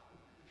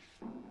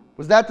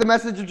 Was that the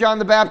message of John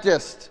the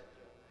Baptist?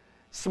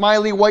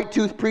 Smiley,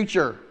 white-toothed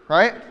preacher,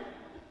 right?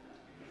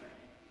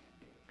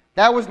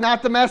 That was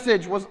not the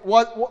message.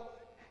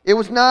 It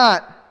was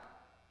not.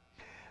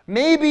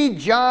 Maybe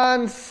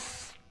John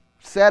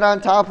sat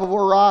on top of a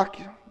rock,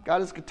 got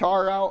his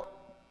guitar out,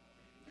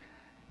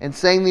 and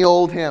sang the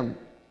old hymn.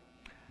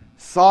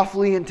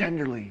 Softly and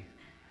tenderly,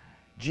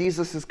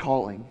 Jesus is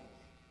calling.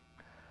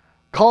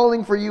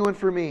 Calling for you and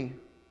for me.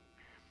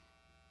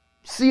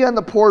 See on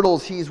the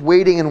portals, He's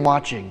waiting and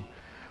watching.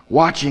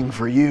 Watching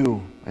for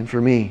you and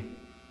for me.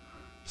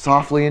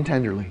 Softly and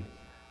tenderly,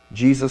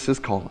 Jesus is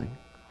calling.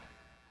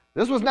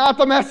 This was not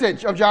the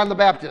message of John the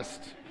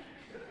Baptist.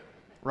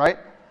 Right?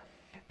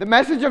 The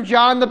message of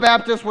John the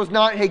Baptist was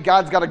not, hey,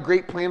 God's got a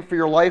great plan for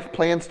your life,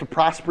 plans to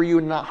prosper you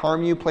and not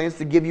harm you, plans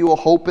to give you a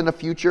hope and a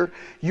future.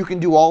 You can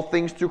do all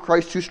things through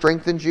Christ who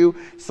strengthens you.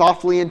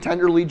 Softly and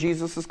tenderly,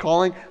 Jesus is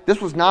calling. This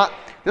was not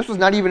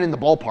even in the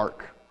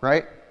ballpark,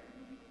 right?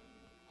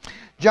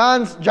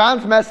 John's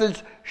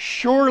message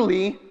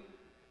surely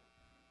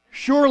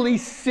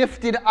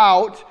sifted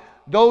out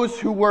those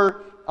who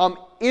were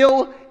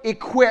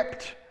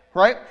ill-equipped,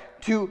 right,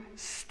 to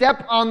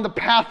step on the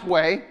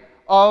pathway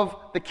of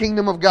the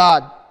kingdom of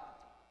God.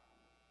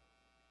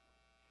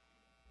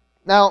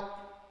 Now,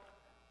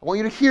 I want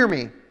you to hear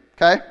me,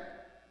 okay?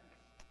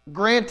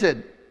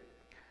 Granted,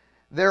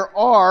 there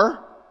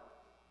are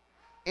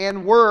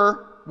and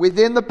were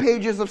within the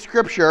pages of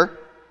Scripture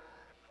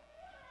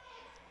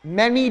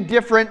many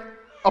different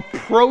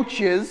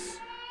approaches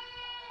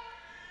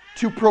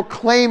to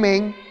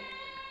proclaiming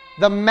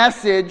the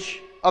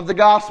message of the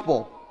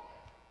gospel.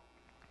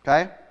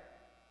 Okay?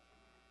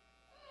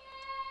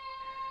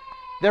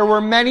 There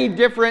were many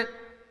different,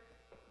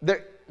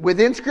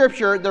 within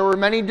Scripture, there were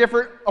many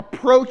different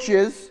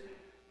approaches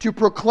to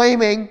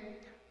proclaiming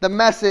the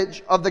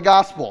message of the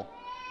gospel.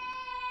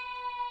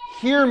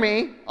 Hear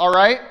me, all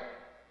right?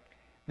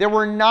 There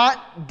were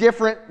not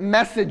different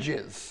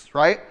messages,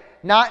 right?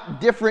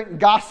 Not different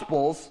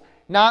gospels,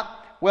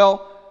 not,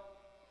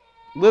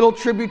 little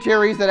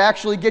tributaries that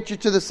actually get you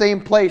to the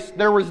same place.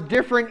 There was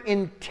different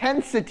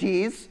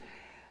intensities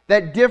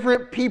that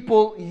different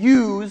people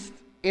used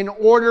in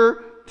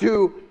order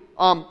to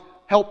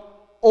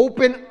help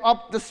open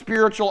up the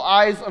spiritual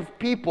eyes of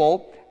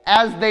people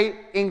as they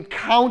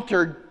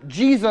encountered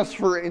Jesus,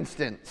 for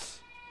instance.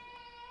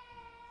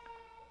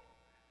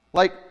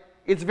 Like,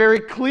 it's very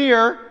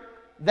clear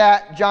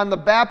that John the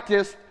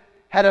Baptist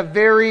had a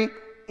very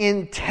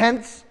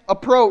intense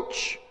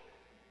approach.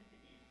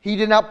 He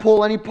did not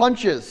pull any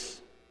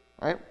punches,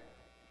 right?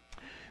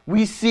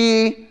 We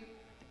see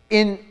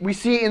in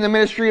the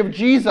ministry of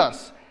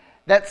Jesus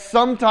that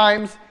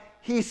sometimes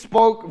he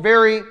spoke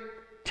very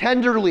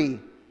tenderly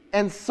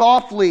and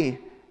softly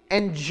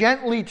and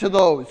gently to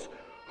those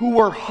who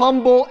were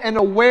humble and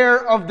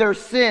aware of their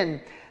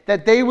sin,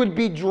 that they would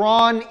be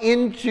drawn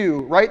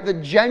into, right, the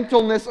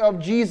gentleness of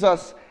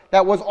Jesus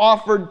that was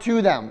offered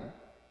to them.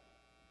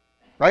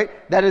 Right?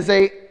 That is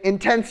a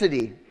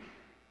intensity.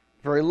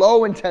 Very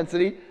low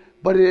intensity,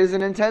 but it is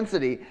an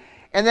intensity.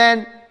 And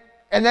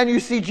then you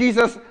see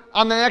Jesus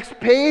on the next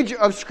page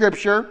of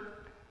Scripture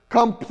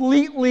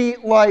completely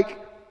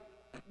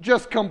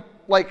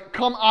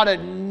come out of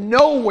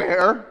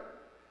nowhere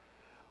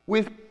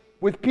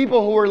with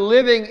people who are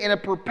living in a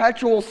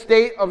perpetual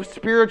state of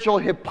spiritual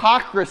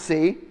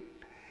hypocrisy,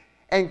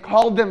 and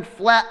called them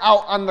flat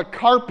out on the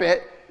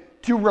carpet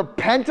to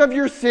repent of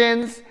your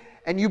sins,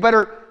 and you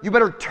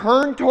better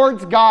turn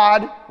towards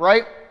God,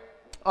 right?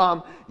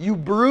 You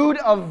brood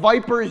of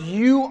vipers,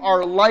 you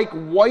are like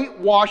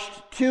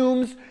whitewashed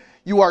tombs.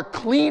 You are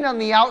clean on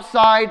the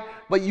outside,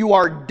 but you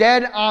are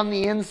dead on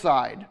the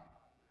inside.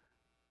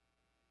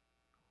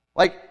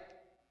 Like,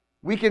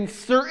 we can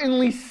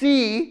certainly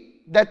see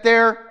that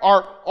there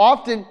are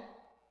often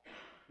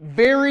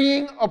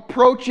varying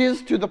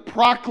approaches to the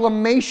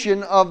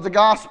proclamation of the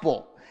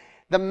gospel.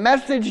 The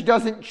message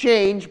doesn't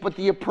change, but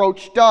the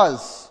approach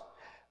does,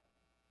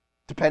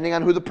 depending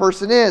on who the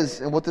person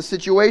is and what the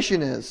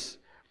situation is.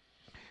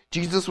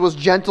 Jesus was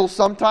gentle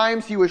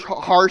sometimes, he was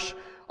harsh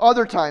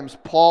other times.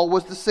 Paul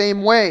was the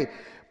same way.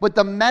 But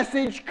the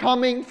message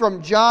coming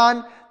from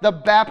John the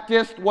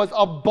Baptist was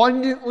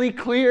abundantly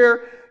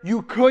clear.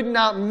 You could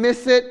not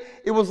miss it.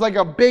 It was like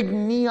a big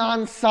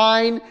neon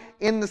sign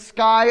in the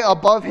sky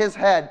above his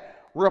head.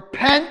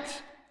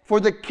 Repent, for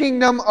the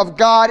kingdom of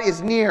God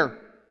is near.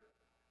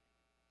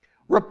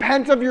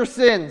 Repent of your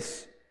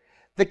sins.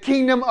 The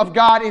kingdom of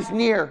God is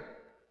near.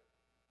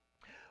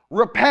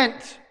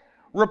 Repent,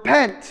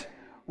 repent,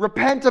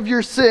 repent of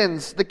your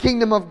sins. The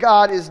kingdom of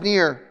God is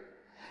near.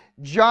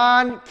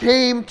 John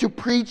came to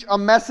preach a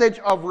message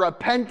of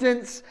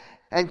repentance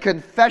and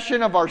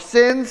confession of our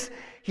sins.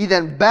 He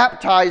then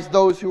baptized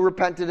those who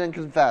repented and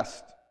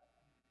confessed.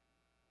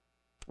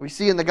 We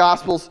see in the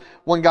Gospels,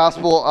 one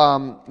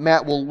Gospel,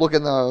 Matt will look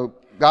in the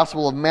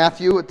Gospel of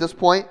Matthew at this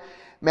point.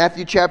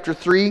 Matthew chapter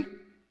 3.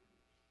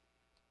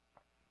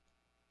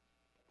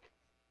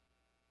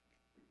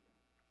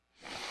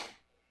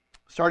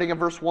 Starting at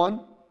verse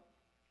 1.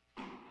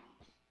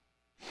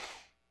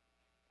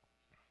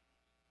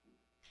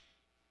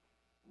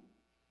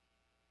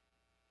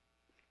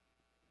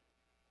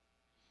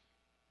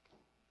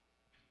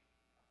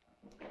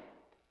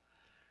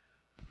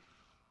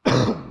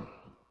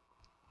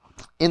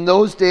 In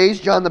those days,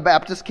 John the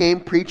Baptist came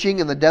preaching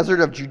in the desert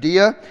of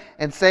Judea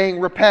and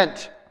saying,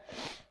 Repent,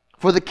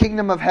 for the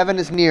kingdom of heaven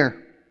is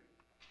near.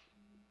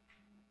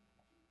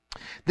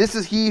 This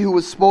is he who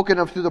was spoken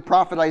of through the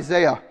prophet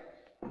Isaiah,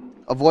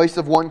 a voice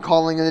of one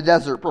calling in the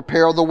desert,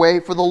 Prepare the way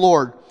for the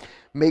Lord,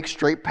 make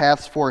straight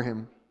paths for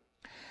him.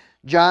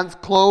 John's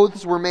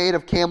clothes were made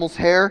of camel's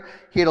hair.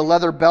 He had a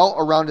leather belt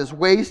around his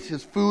waist.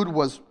 His food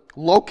was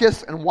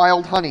locusts and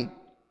wild honey.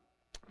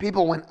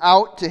 People went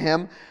out to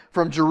him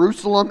from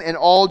Jerusalem and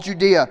all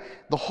Judea,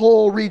 the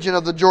whole region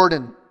of the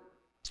Jordan.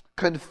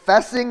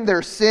 Confessing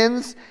their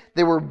sins,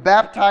 they were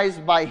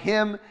baptized by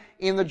him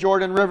in the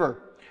Jordan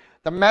River.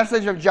 The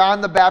message of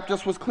John the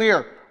Baptist was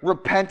clear.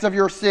 Repent of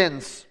your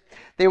sins.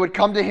 They would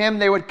come to him,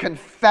 they would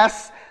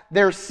confess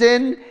their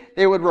sin,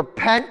 they would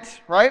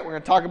repent, right? We're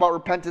going to talk about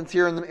repentance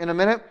here in a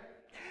minute.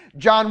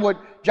 John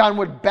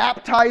would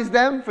baptize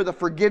them for the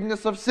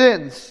forgiveness of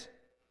sins.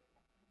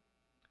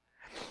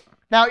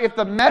 Now, if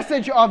the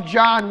message of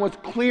John was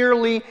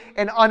clearly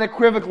and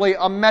unequivocally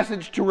a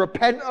message to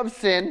repent of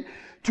sin,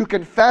 to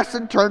confess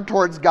and turn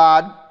towards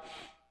God,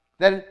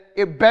 then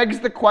it begs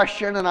the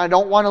question, and I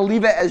don't want to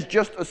leave it as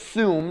just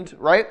assumed,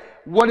 right?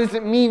 What does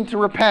it mean to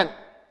repent?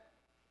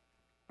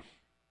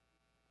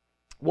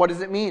 What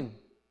does it mean?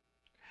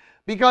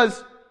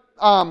 Because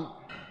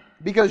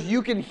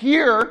you can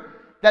hear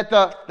that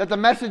the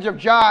message of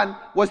John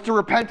was to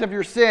repent of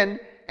your sin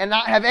and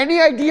not have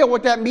any idea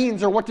what that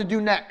means or what to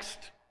do next.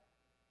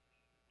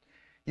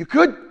 You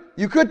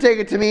could take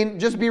it to mean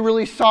just be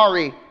really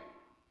sorry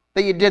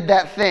that you did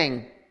that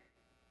thing.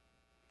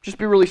 Just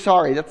be really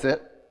sorry, that's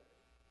it.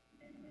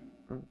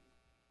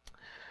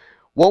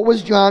 What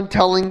was John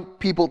telling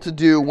people to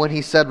do when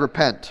he said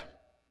repent?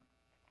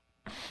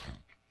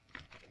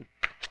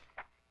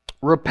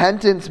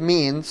 Repentance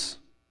means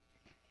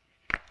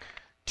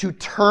to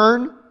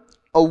turn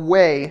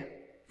away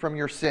from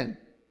your sin.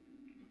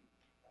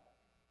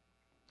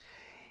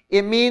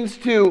 It means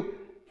to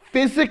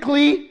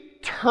physically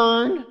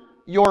turn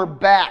your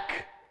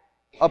back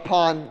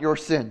upon your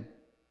sin.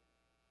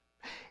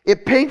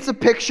 It paints a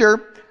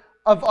picture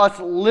of us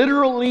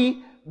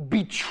literally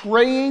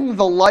betraying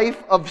the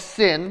life of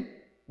sin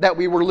that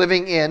we were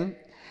living in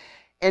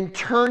and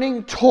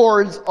turning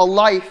towards a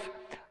life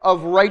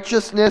of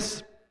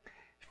righteousness,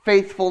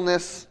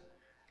 faithfulness,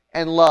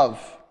 and love.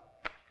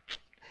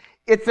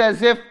 It's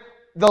as if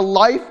the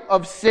life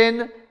of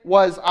sin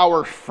was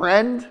our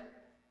friend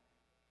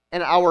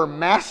and our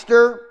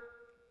master,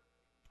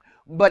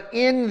 but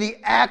in the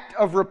act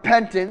of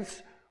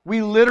repentance,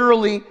 we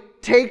literally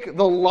take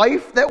the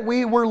life that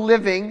we were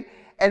living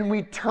and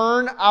we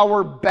turn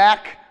our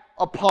back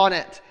upon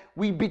it.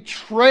 We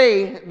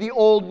betray the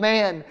old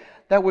man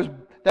that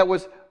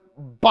was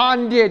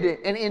bonded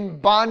and in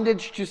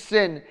bondage to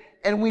sin,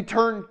 and we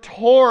turn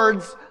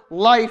towards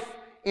life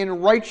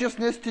in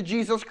righteousness to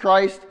Jesus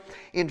Christ,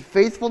 in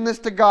faithfulness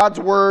to God's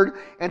word,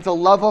 and to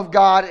love of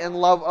God and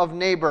love of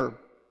neighbor.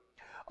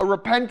 A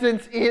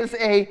repentance is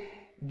a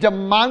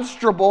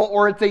demonstrable,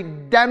 or it's a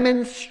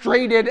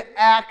demonstrated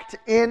act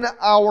in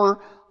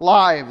our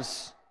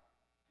lives.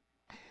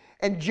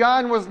 And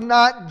John was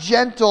not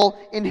gentle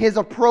in his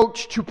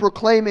approach to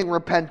proclaiming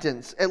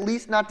repentance, at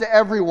least not to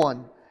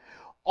everyone.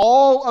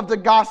 All of the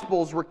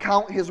Gospels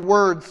recount his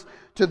words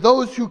to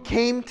those who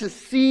came to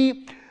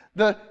see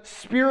the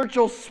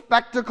spiritual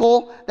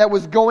spectacle that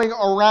was going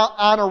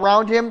on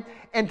around him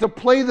and to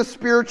play the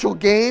spiritual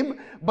game,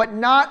 but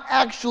not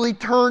actually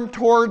turn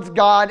towards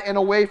God and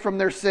away from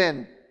their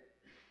sin.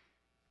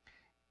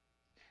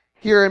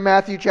 Here in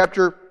Matthew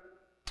chapter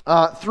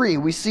 3,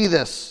 we see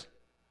this.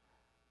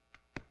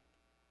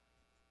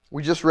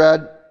 We just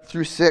read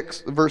through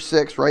verse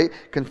 6, right?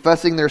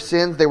 Confessing their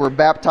sins, they were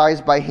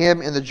baptized by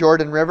him in the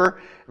Jordan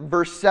River.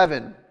 Verse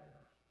 7.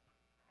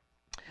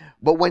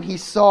 But when he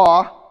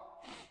saw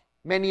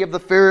many of the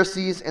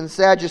Pharisees and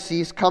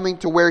Sadducees coming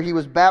to where he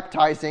was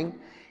baptizing,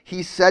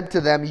 he said to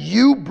them,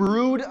 "You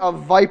brood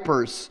of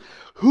vipers,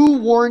 who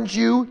warned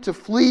you to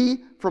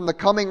flee from the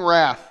coming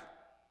wrath?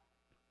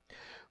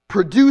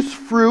 Produce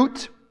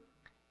fruit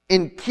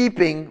in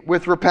keeping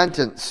with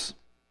repentance.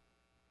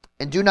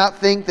 And do not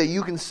think that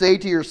you can say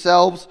to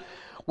yourselves,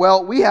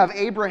 'Well, we have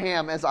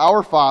Abraham as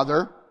our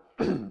father.'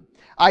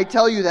 I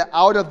tell you that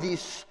out of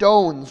these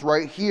stones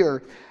right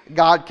here,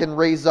 God can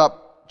raise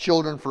up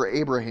children for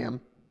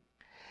Abraham.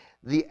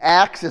 The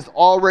axe is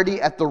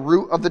already at the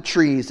root of the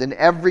trees, and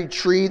every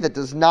tree that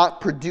does not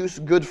produce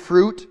good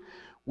fruit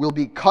will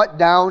be cut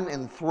down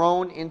and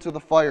thrown into the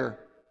fire.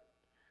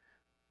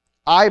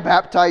 I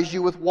baptize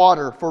you with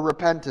water for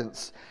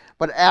repentance,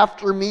 but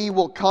after me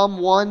will come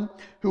one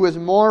who is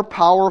more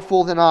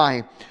powerful than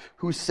I,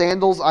 whose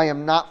sandals I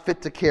am not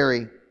fit to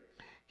carry.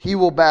 He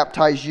will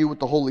baptize you with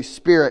the Holy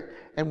Spirit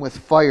and with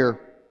fire.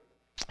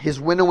 His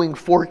winnowing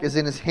fork is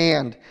in his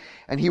hand,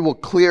 and he will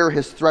clear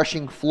his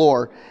threshing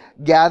floor,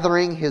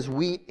 gathering his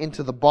wheat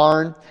into the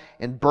barn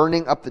and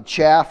burning up the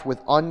chaff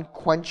with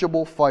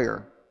unquenchable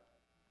fire."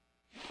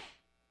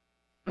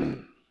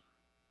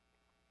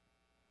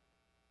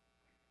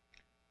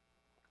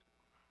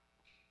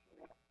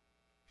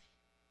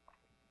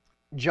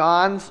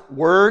 John's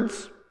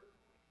words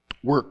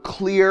were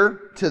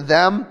clear to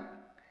them,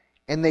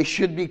 and they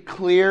should be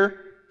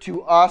clear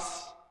to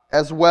us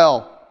as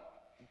well.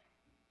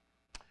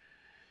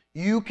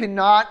 You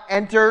cannot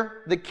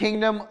enter the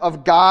kingdom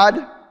of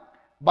God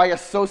by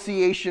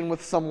association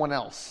with someone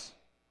else.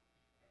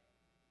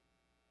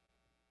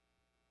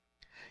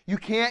 You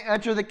can't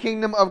enter the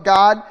kingdom of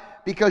God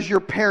because your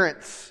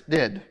parents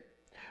did,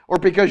 or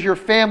because your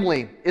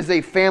family is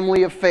a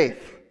family of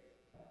faith.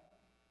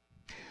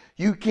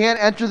 You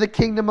can't enter the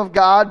kingdom of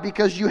God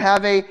because you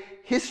have a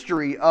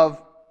history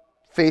of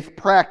faith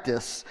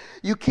practice.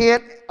 You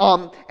can't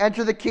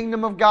enter the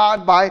kingdom of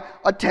God by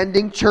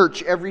attending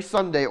church every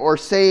Sunday or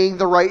saying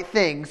the right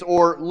things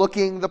or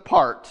looking the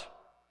part.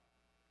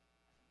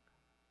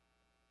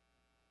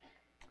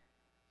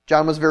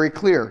 John was very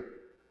clear.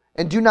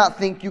 And do not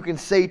think you can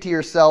say to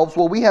yourselves,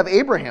 "Well, we have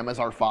Abraham as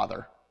our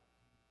father."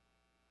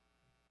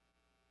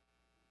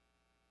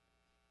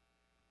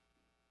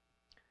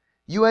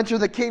 You enter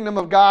the kingdom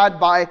of God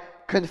by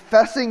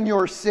confessing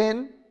your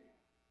sin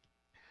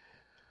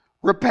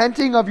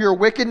repenting of your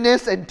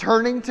wickedness and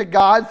turning to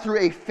God through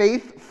a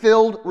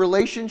faith-filled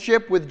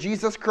relationship with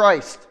Jesus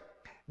Christ.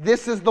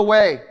 This is the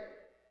way.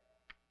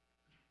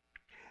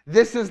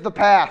 This is the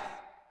path.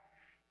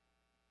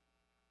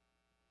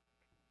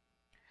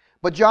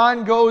 But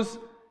John goes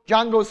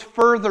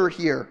further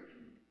here.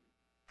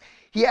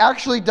 He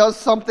actually does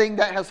something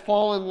that has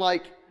fallen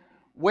like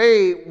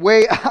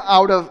way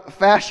out of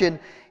fashion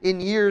in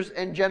years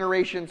and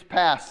generations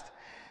past.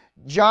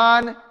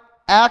 John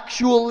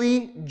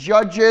actually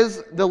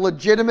judges the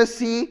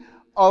legitimacy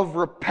of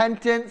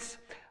repentance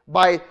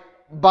by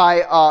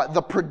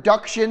the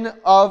production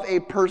of a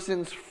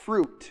person's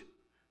fruit.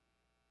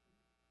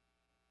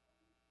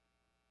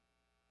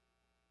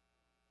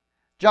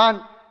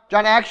 John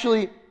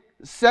actually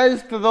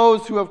says to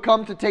those who have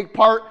come to take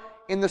part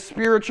in the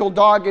spiritual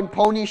dog and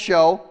pony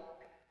show,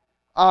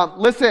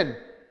 listen,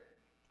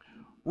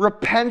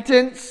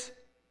 repentance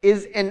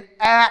is an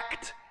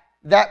act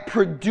that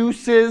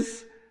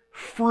produces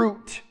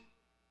fruit.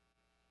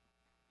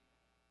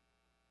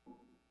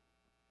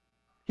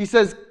 He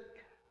says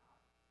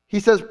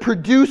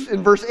produce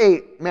in verse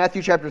 8,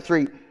 Matthew chapter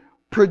 3,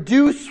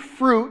 produce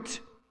fruit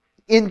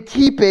in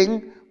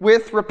keeping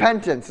with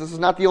repentance. This is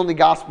not the only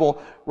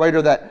gospel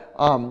writer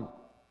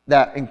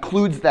that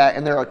includes that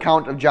in their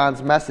account of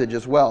John's message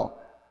as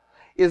well.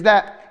 Is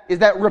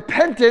that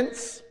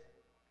repentance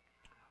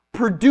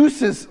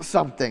produces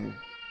something.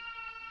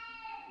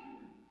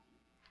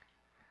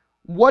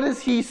 What is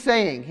he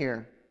saying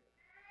here?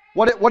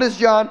 What is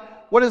John?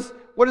 What is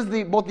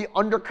both the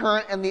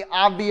undercurrent and the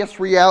obvious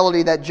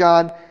reality that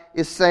John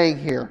is saying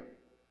here?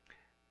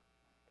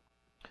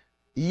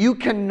 You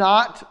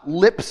cannot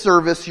lip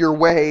service your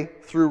way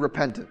through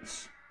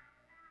repentance.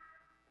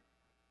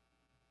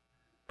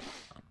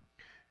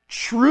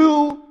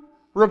 True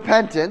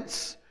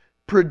repentance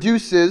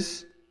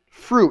produces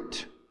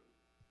fruit.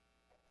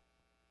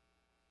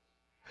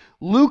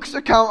 Luke's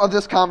account of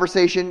this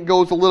conversation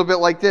goes a little bit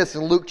like this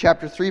in Luke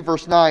chapter 3,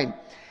 verse 9.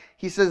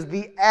 He says,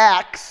 the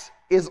axe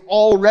is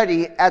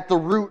already at the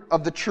root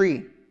of the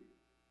tree.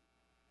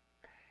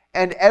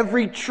 And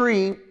every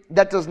tree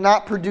that does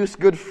not produce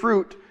good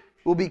fruit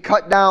will be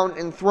cut down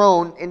and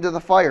thrown into the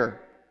fire.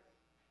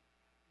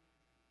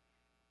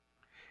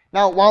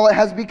 Now, while it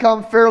has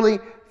become fairly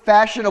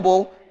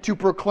fashionable to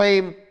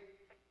proclaim,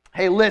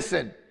 hey,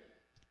 listen,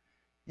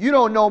 you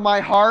don't know my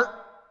heart.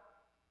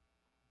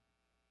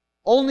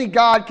 Only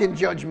God can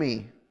judge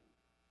me.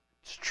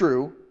 It's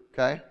true,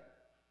 okay?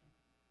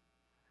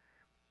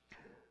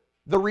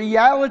 The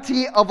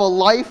reality of a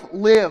life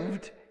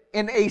lived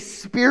in a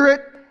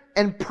spirit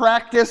and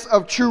practice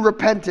of true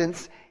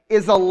repentance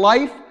is a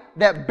life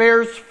that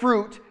bears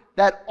fruit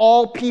that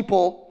all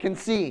people can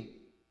see.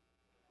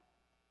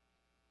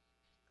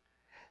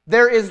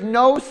 There is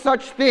no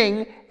such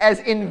thing as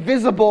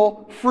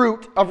invisible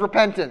fruit of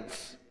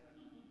repentance.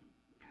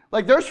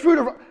 Like there's fruit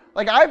of,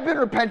 like I've been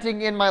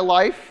repenting in my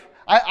life.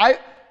 I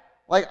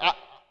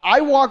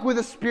walk with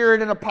a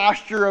spirit and a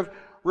posture of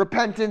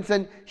repentance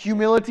and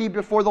humility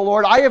before the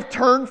Lord. I have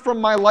turned from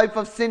my life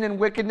of sin and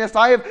wickedness.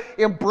 I have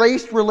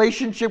embraced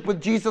relationship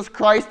with Jesus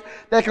Christ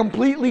that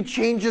completely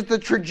changes the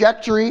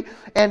trajectory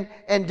and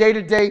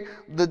day-to-day,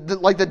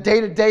 the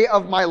day-to-day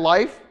of my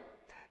life.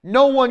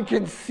 No one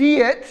can see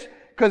it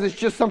because it's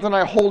just something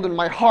I hold in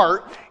my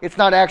heart. It's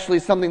not actually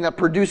something that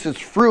produces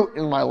fruit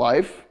in my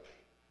life.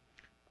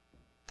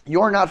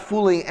 You're not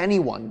fooling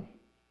anyone.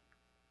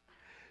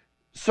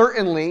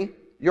 Certainly,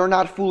 you're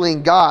not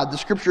fooling God. The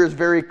scripture is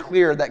very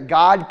clear that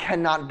God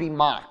cannot be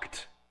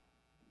mocked.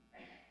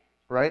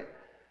 Right?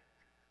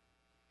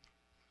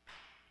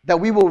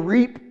 That we will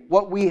reap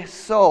what we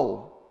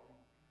sow.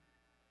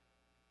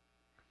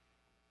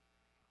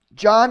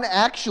 John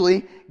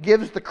actually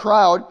gives the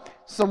crowd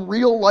some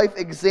real life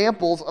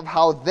examples of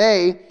how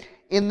they,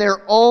 in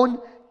their own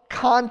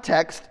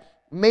context,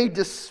 may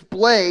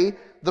display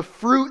the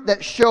fruit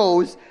that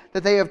shows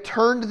that they have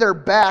turned their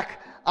back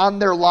on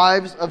their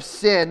lives of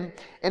sin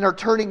and are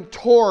turning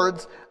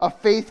towards a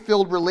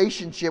faith-filled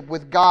relationship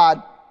with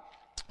God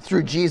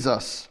through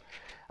Jesus.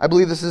 I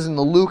believe this is in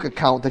the Luke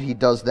account that he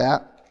does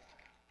that.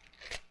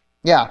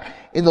 Yeah,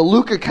 in the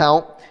Luke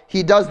account,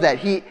 he does that.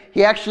 He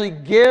actually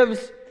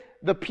gives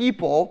the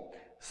people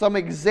some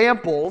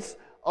examples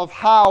of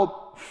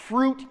how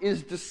fruit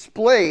is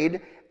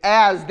displayed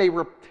as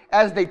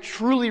they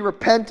truly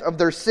repent of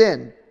their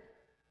sin.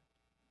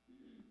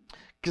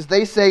 Because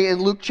they say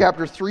in Luke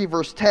chapter 3,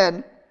 verse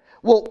 10,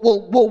 well,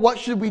 what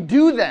should we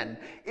do then?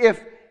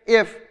 If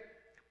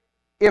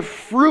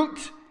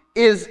fruit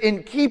is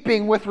in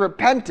keeping with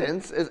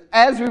repentance,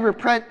 as we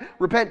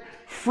repent,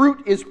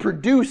 fruit is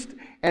produced,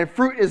 and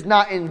fruit is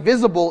not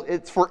invisible,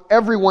 it's for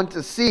everyone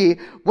to see.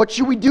 What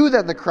should we do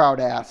then, the crowd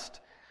asked.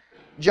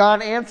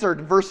 John answered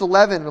in verse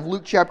 11 of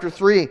Luke chapter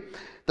 3,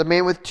 the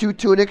man with 2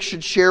 tunics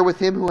should share with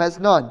him who has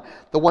none.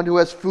 The one who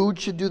has food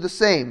should do the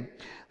same.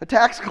 The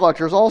tax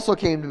collectors also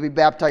came to be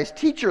baptized.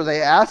 Teacher,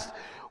 they asked,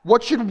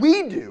 "What should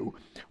we do?"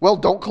 "Well,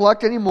 don't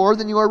collect any more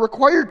than you are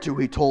required to,"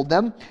 he told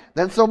them.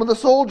 Then some of the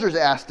soldiers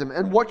asked him,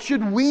 "And what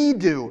should we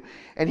do?"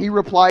 And he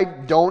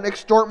replied, "Don't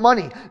extort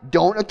money.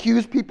 Don't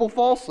accuse people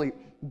falsely.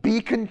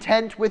 Be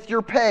content with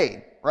your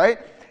pay." Right?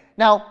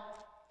 Now,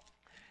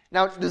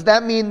 does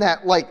that mean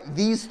that like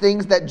these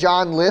things that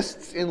John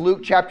lists in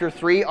Luke chapter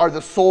 3 are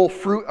the sole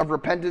fruit of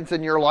repentance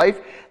in your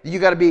life? You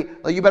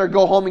better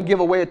go home and give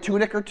away a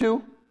tunic or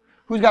two?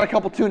 Who's got a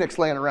couple tunics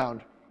laying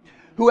around?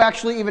 Who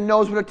actually even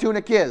knows what a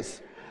tunic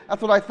is?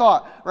 That's what I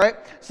thought, right?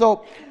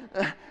 So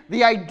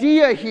the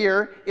idea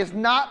here is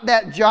not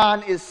that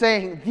John is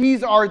saying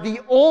these are the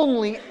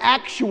only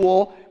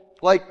actual,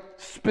 like,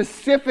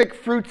 specific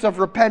fruits of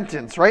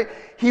repentance, right?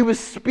 He was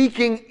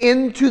speaking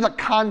into the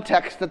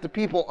context that the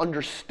people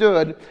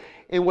understood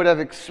and would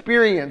have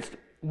experienced.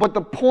 But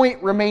the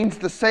point remains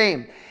the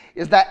same,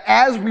 is that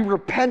as we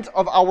repent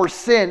of our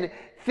sin,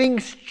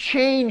 things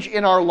change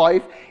in our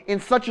life in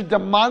such a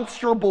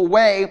demonstrable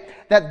way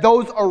that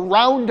those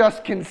around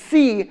us can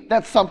see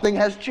that something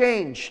has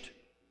changed.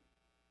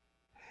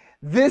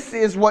 This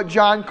is what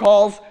John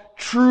calls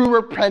true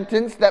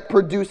repentance that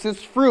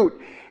produces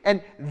fruit.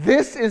 And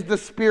this is the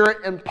spirit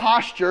and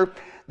posture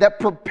that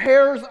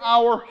prepares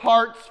our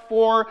hearts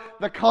for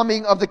the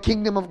coming of the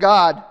kingdom of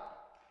God.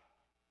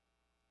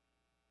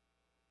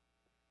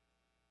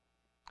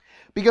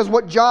 Because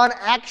what John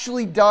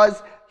actually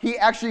does, he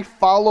actually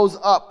follows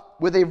up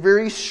with a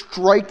very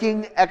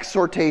striking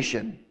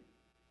exhortation.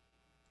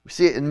 We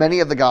see it in many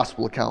of the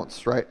gospel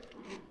accounts, right?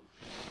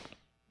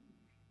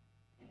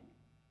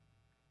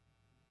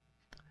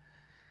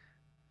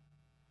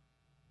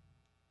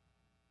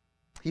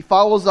 He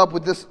follows up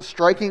with this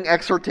striking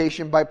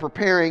exhortation by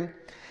preparing,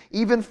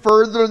 even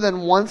further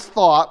than once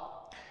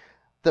thought,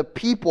 the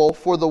people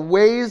for the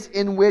ways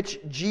in which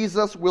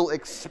Jesus will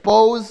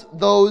expose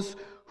those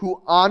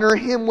who honor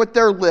him with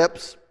their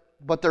lips,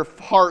 but their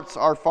hearts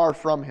are far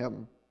from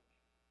him.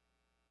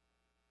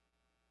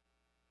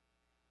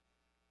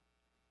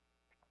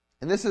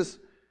 And this is,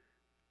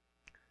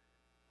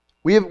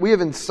 we have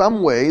in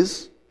some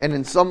ways, and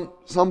in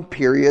some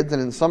periods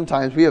and in some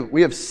times,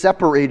 we have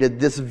separated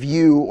this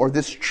view or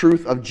this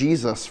truth of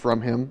Jesus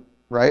from him,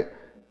 right?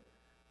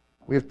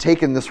 We have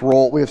taken this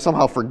role, we have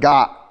somehow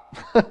forgot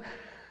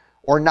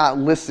or not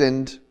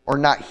listened or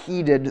not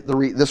heeded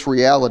this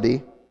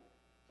reality.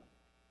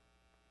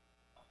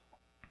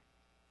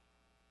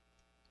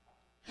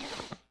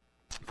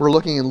 If we're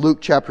looking in Luke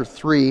chapter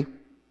 3,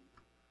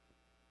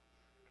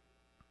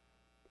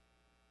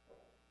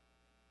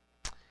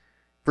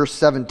 verse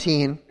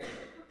 17,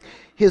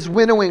 his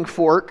winnowing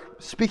fork,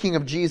 speaking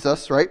of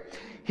Jesus, right?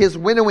 His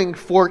winnowing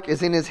fork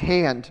is in his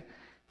hand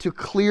to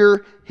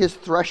clear his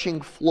threshing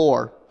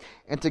floor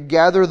and to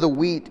gather the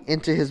wheat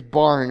into his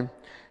barn,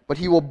 but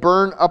he will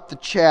burn up the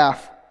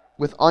chaff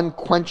with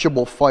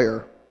unquenchable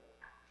fire.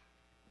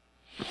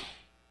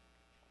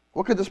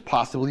 What could this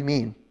possibly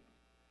mean?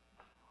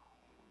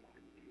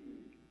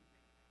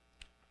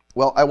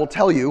 Well, I will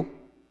tell you,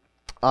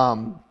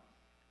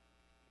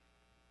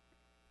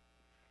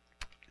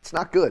 it's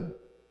not good.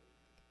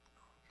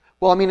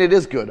 Well, I mean, it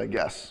is good, I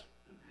guess.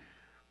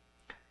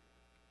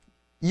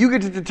 You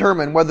get to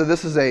determine whether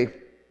this is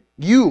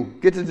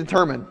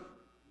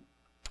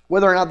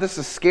whether or not this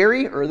is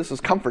scary or this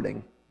is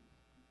comforting.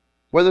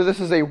 Whether this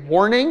is a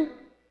warning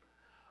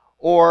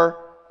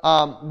or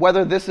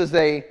whether this is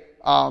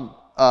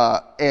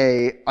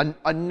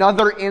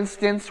another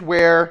instance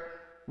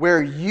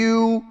where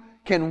you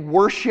can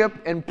worship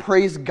and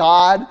praise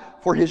God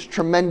for his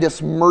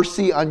tremendous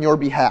mercy on your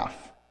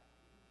behalf.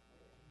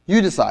 You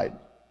decide,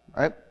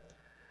 right?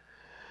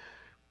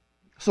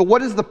 So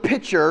what is the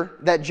picture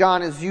that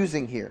John is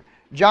using here?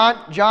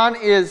 John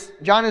is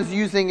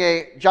using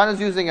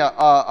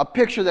a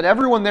picture that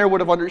everyone there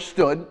would have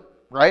understood,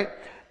 right?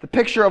 The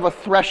picture of a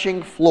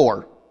threshing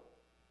floor.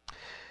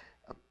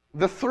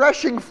 The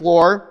threshing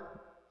floor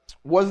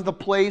was the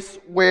place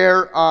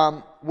where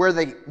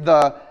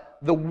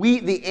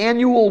the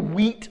annual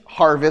wheat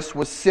harvest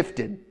was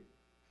sifted.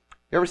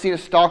 You ever seen a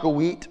stalk of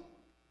wheat?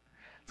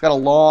 It's got a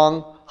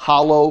long,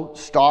 hollow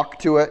stalk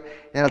to it,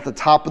 and at the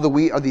top of the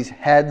wheat are these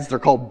heads. They're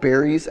called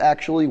berries,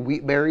 actually,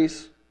 wheat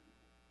berries.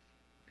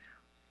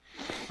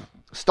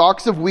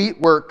 Stalks of wheat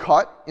were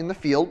cut in the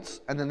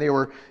fields, and then they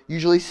were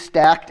usually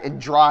stacked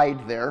and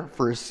dried there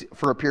for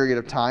a period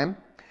of time.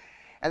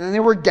 And then they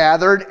were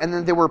gathered, and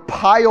then they were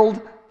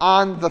piled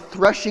on the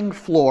threshing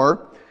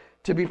floor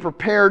to be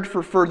prepared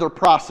for further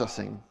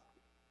processing.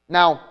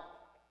 Now,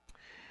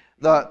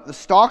 the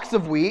stalks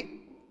of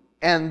wheat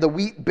and the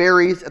wheat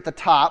berries at the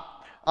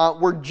top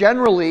were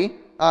generally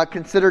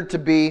considered to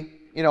be,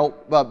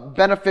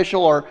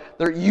 beneficial, or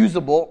they're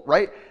usable,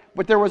 right?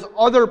 But there was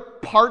other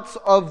parts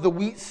of the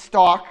wheat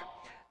stalk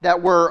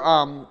that were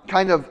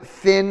kind of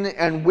thin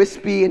and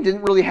wispy and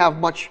didn't really have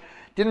much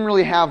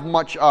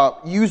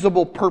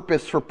usable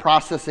purpose for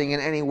processing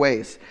in any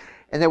ways.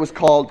 And that was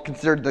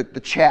considered the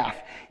chaff.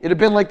 It had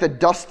been like the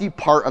dusty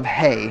part of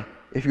hay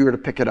if you were to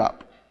pick it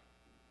up.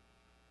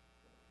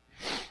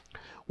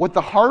 What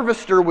the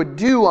harvester would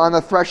do on the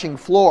threshing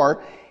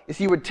floor is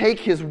he would take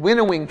his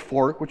winnowing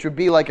fork, which would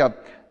be like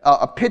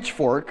a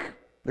pitchfork,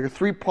 like a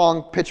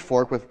three-pronged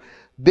pitchfork with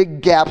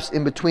big gaps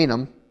in between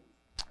them,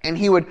 and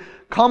he would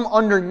come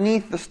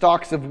underneath the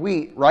stalks of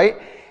wheat, right?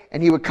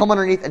 And he would come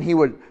underneath and he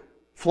would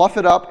fluff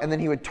it up, and then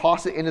he would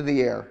toss it into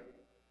the air.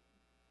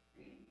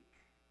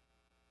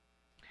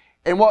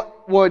 And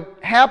what would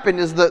happen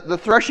is the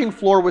threshing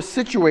floor was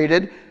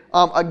situated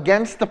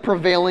against the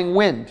prevailing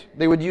wind.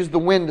 They would use the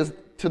wind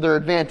to their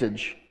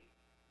advantage.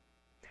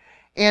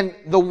 And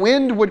the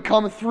wind would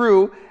come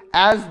through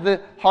as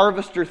the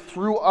harvester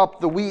threw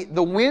up the wheat.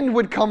 The wind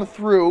would come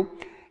through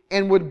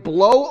and would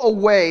blow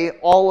away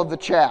all of the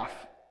chaff.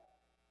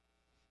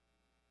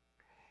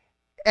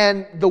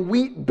 And the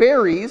wheat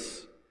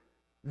berries,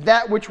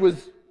 that which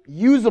was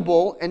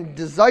usable and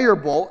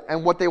desirable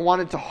and what they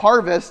wanted to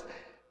harvest,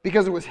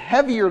 because it was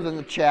heavier than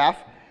the chaff,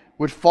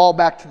 would fall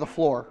back to the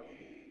floor.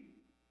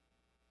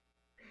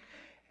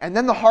 And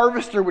then the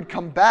harvester would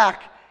come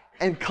back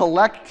and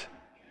collect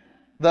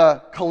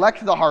the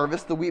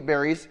harvest, the wheat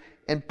berries,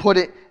 and put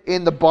it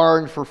in the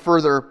barn for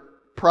further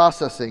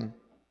processing.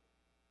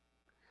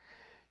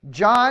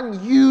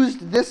 John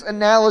used this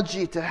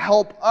analogy to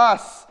help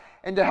us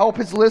and to help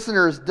his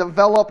listeners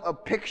develop a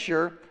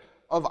picture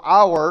of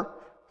our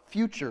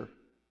future.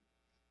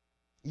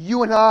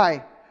 You and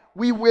I,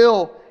 we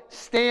will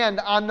stand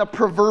on the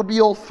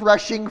proverbial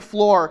threshing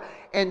floor,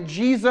 and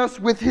Jesus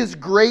with his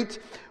great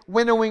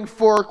winnowing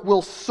fork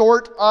will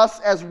sort us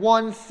as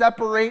one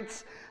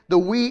separates the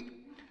wheat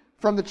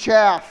from the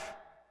chaff.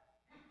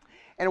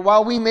 And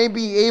while we may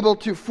be able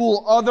to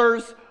fool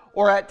others,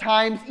 or at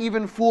times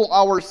even fool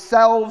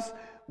ourselves,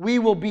 we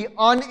will be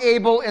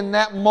unable in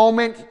that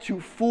moment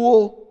to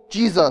fool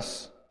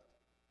Jesus.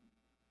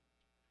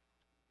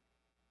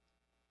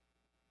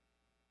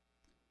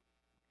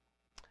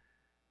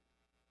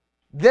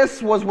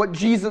 This was what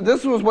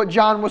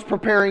John was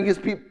preparing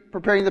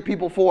the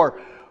people for.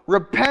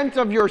 Repent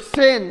of your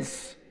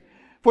sins,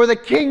 for the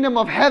kingdom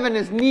of heaven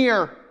is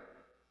near.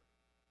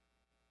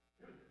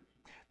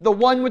 The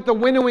one with the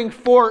winnowing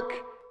fork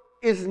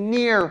is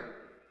near.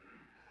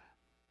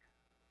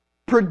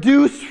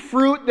 Produce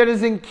fruit that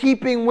is in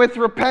keeping with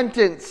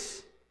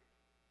repentance.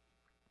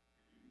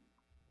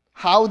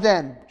 How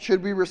then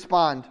should we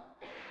respond?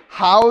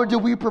 How do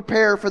we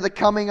prepare for the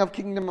coming of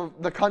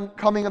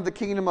the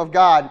kingdom of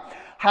God?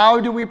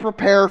 How do we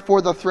prepare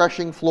for the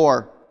threshing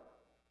floor?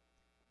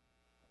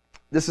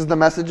 This is the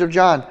message of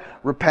John.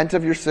 Repent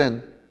of your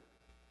sin.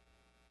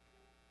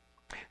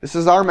 This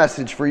is our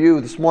message for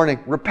you this morning.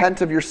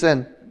 Repent of your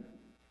sin.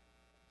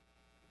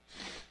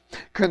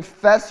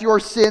 Confess your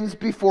sins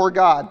before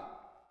God.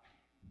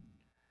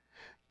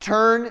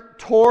 Turn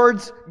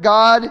towards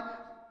God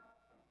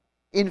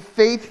in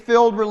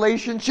faith-filled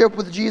relationship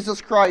with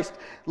Jesus Christ.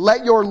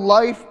 Let your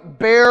life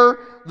bear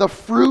the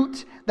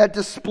fruit that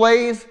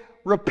displays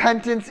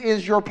repentance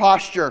is your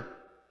posture.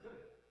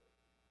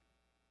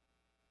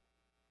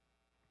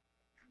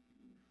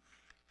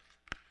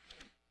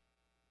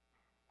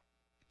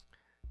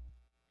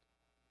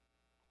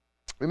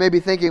 We may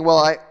be thinking,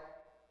 well,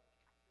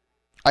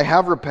 I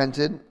have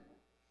repented,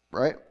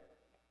 right?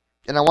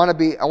 And I want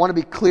to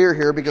be clear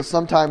here, because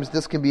sometimes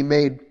this can be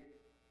made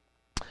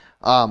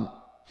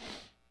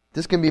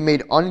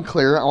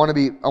unclear. I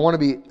want to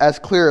be as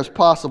clear as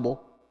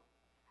possible.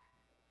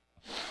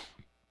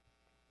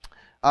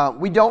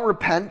 We don't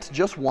repent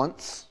just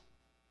once.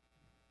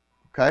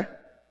 Okay?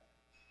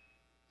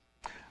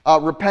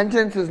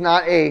 Repentance is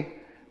not a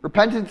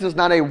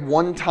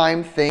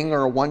one-time thing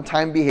or a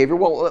one-time behavior.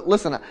 Well,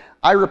 listen,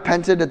 I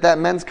repented at that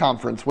men's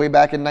conference way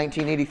back in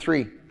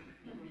 1983.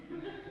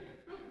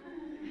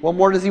 What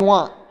more does he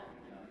want?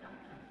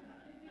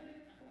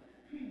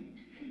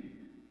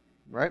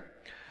 Right?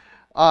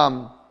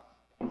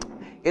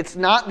 It's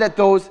not that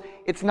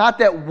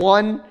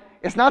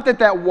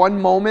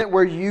one moment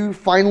where you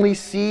finally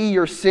see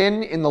your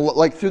sin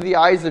through the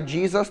eyes of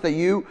Jesus, that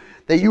you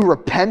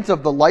repent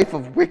of the life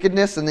of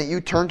wickedness and that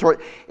you turn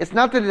toward. It's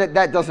not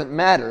that doesn't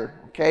matter,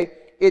 okay?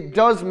 It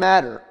does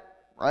matter,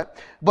 right?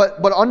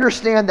 But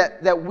understand that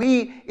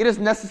it is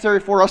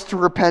necessary for us to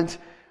repent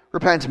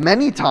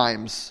many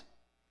times.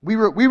 We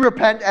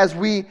repent as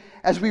we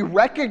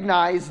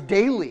recognize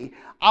daily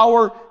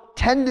our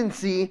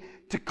tendency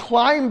to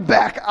climb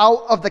back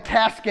out of the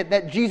casket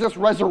that Jesus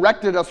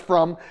resurrected us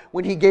from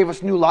when he gave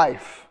us new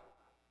life.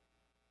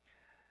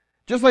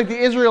 Just like the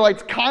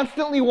Israelites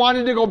constantly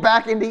wanted to go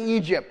back into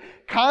Egypt,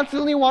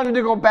 constantly wanted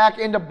to go back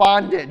into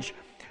bondage,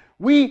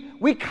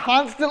 we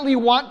constantly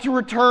want to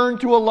return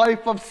to a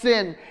life of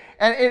sin.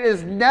 And it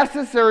is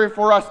necessary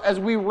for us, as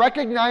we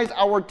recognize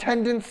our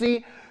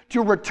tendency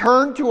to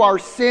return to our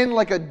sin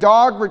like a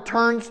dog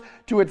returns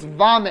to its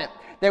vomit,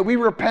 that we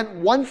repent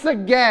once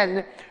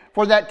again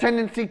for that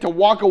tendency to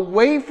walk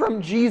away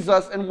from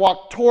Jesus and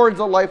walk towards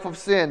a life of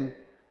sin.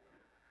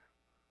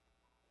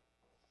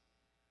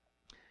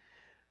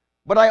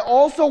 But I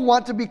also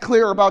want to be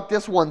clear about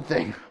this one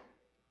thing.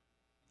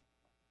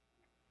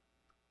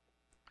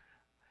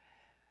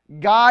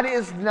 God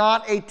is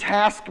not a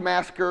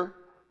taskmaster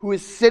who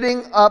is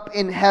sitting up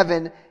in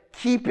heaven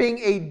keeping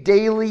a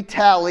daily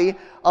tally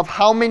of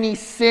how many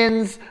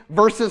sins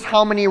versus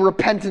how many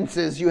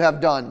repentances you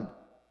have done.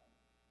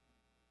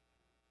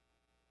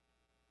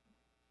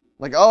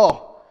 Like,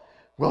 oh,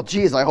 well,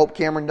 geez, I hope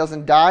Cameron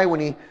doesn't die when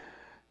he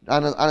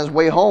on his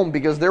way home,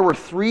 because there were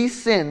 3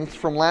 sins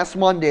from last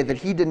Monday that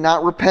he did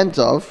not repent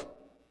of.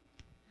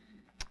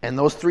 And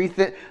those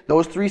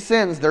three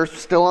sins, they're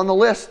still on the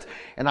list.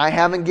 And I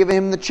haven't given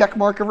him the check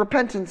mark of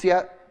repentance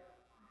yet.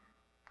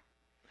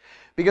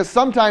 Because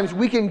sometimes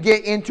we can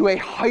get into a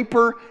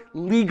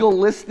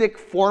hyper-legalistic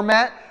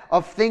format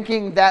of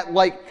thinking that,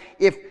 like,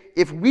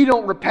 if we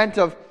don't repent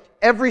of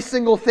every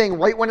single thing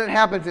right when it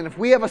happens, and if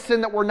we have a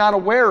sin that we're not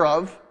aware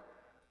of,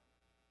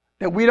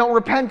 that we don't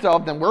repent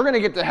of, then we're going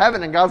to get to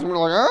heaven and God's going to be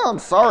like, oh, I'm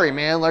sorry,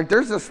 man. Like,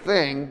 there's this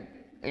thing,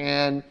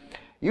 and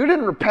you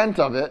didn't repent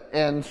of it,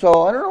 and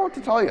so I don't know what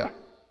to tell you.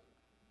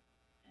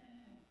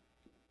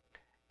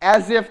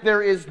 As if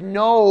there is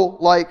no,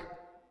 like,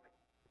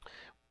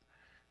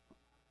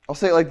 I'll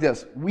say it like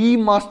this. We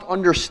must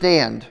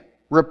understand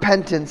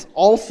repentance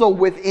also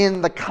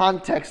within the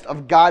context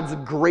of God's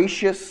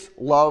gracious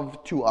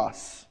love to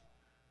us.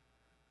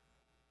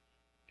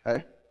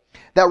 Okay?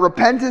 That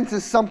repentance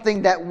is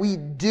something that we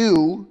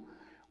do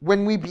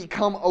when we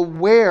become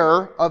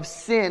aware of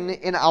sin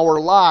in our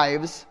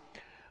lives.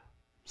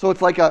 So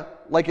it's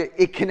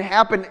it can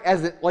happen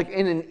like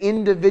in an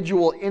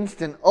individual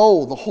instant.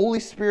 Oh, the Holy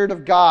Spirit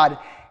of God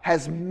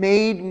has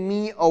made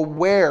me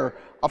aware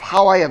of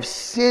how I have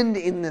sinned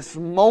in this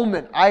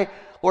moment.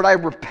 Lord, I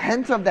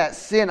repent of that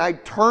sin. I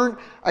turn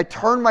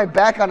my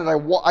back on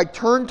it. I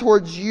turn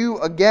towards you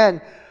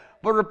again.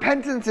 But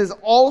repentance is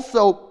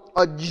also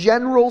a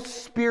general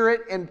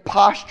spirit and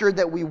posture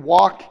that we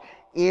walk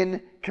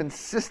in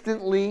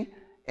consistently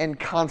and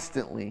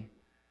constantly.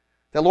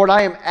 That, Lord,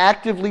 I am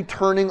actively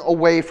turning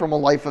away from a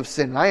life of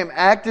sin. I am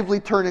actively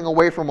turning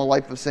away from a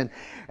life of sin.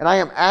 And I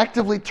am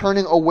actively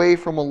turning away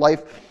from a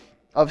life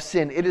of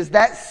sin. It is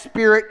that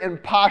spirit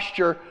and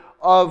posture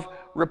of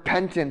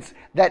repentance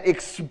that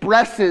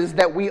expresses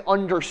that we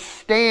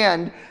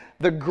understand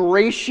the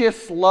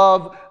gracious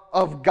love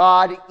of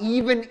God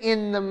even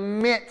in the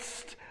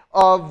midst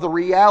of the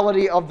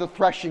reality of the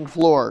threshing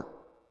floor.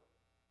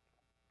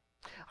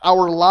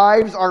 Our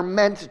lives are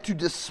meant to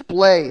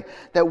display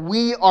that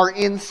we are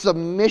in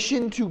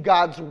submission to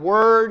God's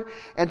Word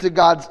and to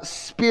God's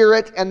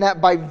Spirit, and that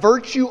by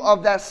virtue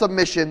of that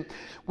submission,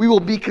 we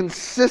will be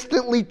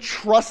consistently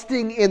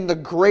trusting in the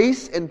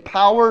grace and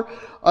power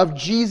of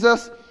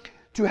Jesus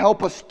to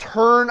help us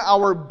turn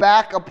our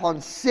back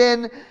upon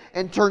sin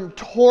and turn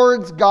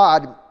towards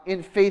God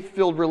in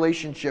faith-filled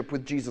relationship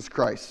with Jesus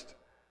Christ.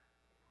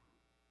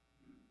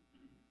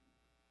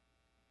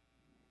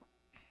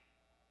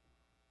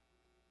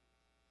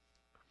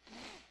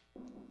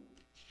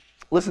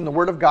 Listen, the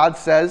Word of God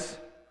says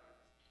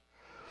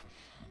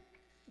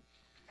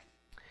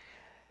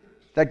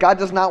that God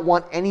does not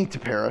want any to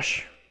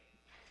perish,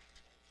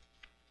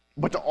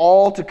 but to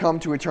all to come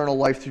to eternal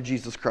life through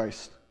Jesus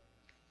Christ.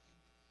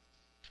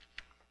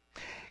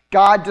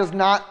 God does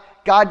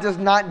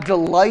not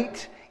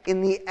delight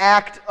in the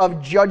act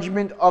of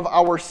judgment of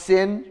our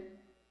sin.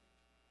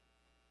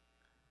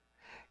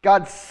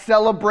 God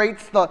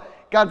celebrates the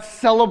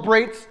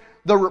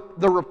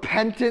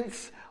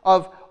repentance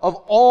of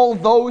all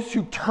those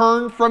who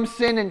turn from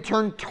sin and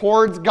turn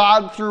towards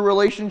God through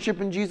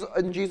relationship in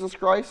Jesus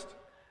Christ.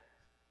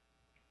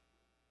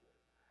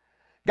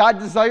 God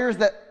desires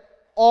that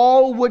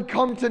all would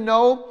come to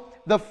know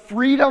the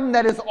freedom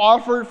that is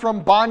offered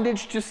from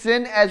bondage to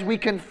sin as we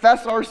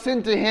confess our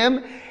sin to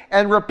Him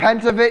and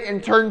repent of it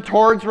and turn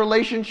towards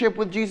relationship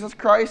with Jesus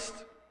Christ.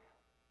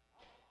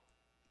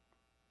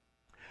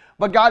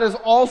 But God is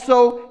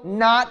also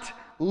not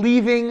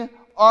leaving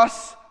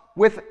us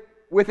with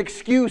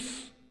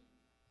excuse.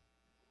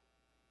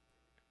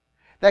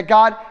 That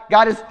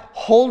God is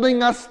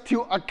holding us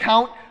to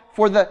account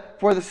for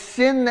the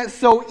sin that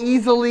so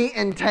easily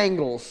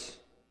entangles.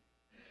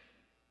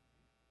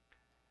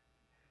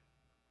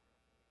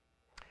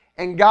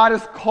 And God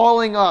is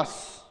calling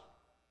us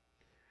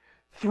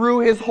through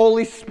His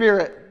Holy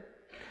Spirit,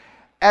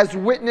 as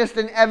witnessed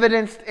and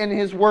evidenced in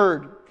His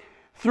Word,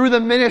 through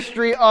the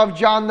ministry of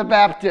John the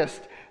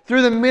Baptist,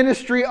 through the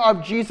ministry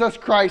of Jesus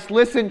Christ.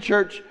 Listen,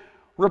 church,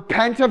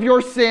 repent of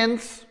your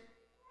sins,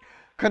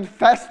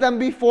 confess them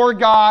before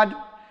God,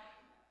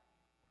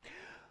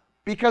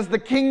 because the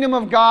kingdom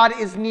of God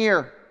is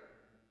near.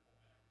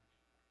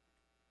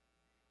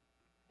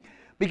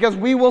 Because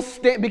we will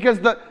stay, because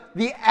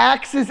the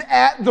axe is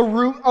at the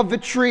root of the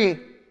tree.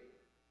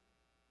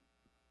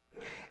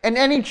 And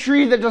any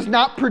tree that does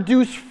not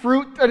produce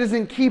fruit that is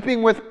in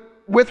keeping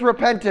with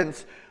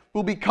repentance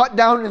will be cut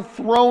down and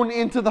thrown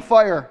into the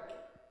fire.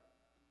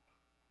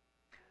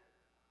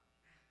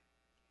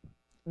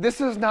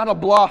 This is not a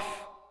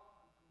bluff.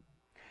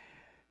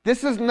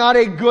 This is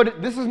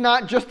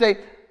not just a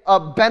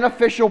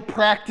beneficial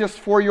practice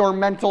for your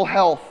mental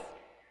health.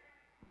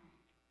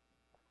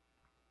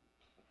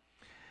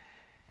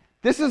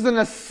 This is a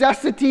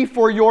necessity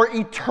for your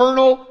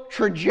eternal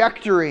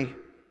trajectory.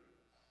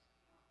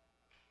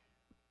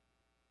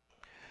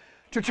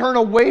 to turn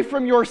away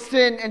from your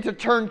sin and to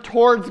turn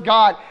towards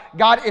God.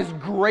 God is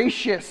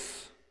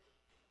gracious.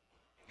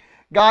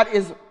 God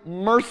is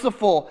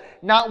merciful,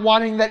 not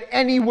wanting that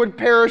any would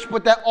perish,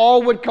 but that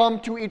all would come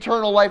to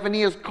eternal life. And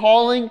He is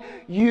calling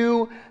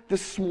you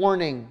this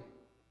morning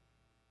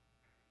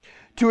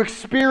to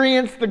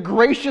experience the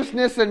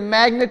graciousness and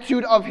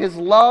magnitude of His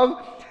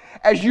love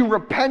as you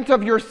repent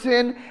of your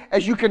sin,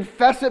 as you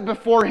confess it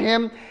before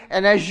Him,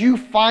 and as you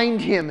find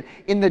Him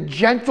in the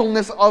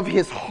gentleness of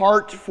His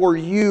heart for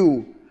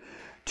you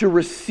to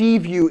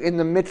receive you in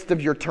the midst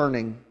of your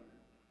turning.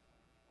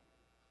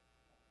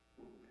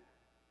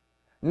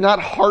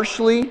 Not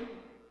harshly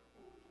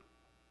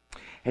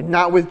and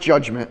not with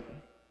judgment,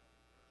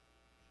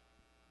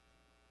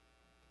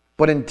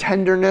 but in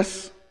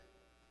tenderness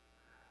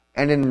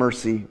and in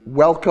mercy.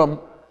 Welcome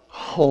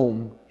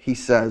home, He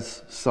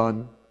says,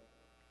 son.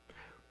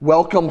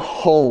 Welcome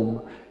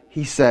home,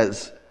 He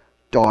says,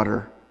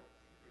 daughter.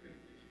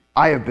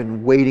 I have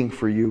been waiting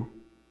for you.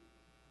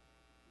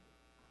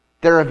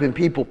 There have been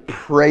people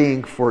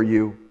praying for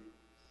you.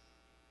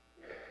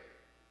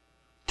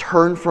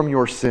 Turn from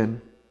your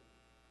sin.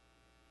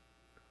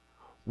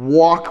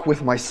 Walk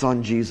with my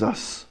son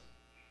Jesus.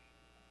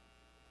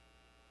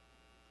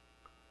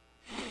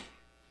 I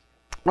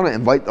want to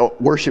invite the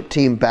worship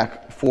team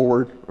back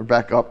forward or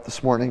back up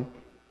this morning.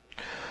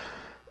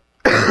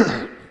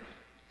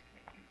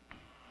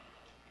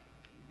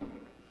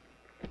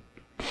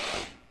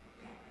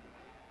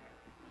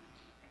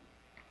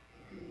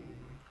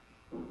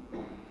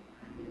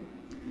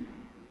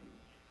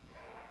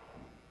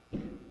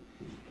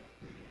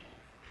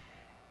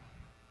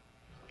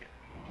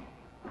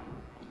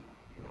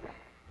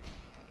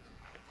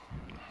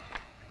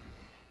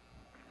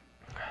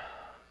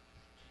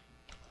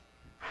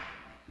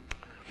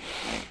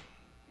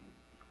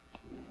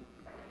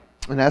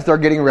 And as they're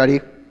getting ready,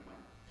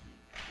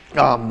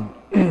 I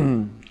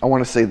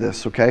want to say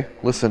this, okay?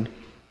 Listen.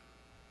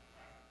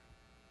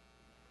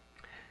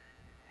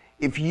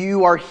 If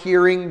you are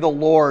hearing the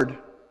Lord,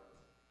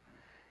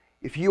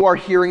 if you are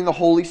hearing the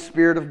Holy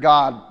Spirit of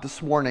God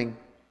this morning,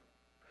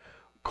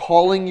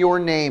 calling your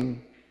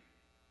name,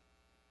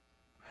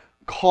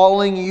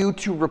 calling you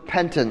to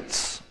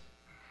repentance,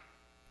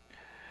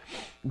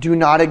 do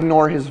not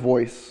ignore His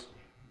voice.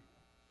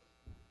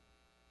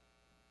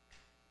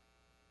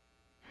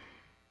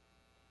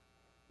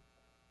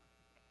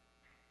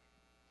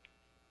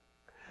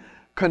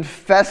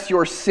 Confess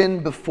your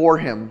sin before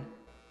Him,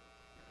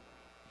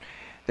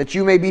 that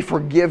you may be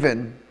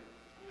forgiven.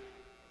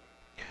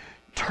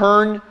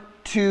 Turn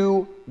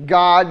to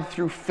God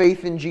through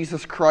faith in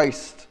Jesus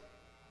Christ.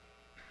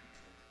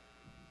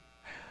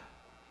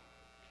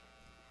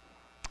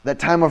 That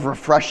time of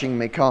refreshing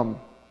may come.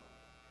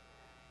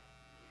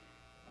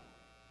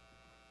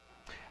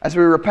 As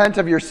we repent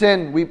of your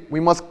sin, we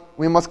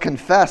must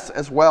confess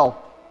as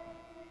well.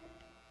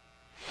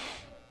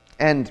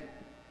 And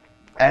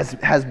as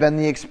has been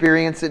the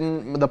experience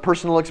in the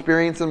personal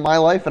experience in my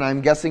life, and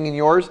I'm guessing in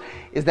yours,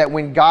 is that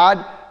when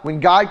God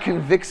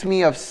convicts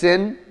me of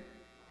sin,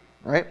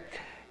 right,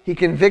 He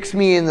convicts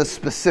me in the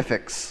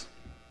specifics.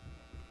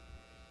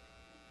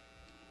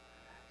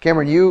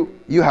 Cameron,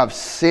 you have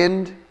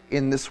sinned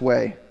in this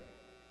way.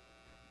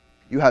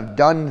 You have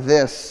done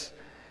this.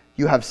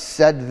 You have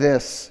said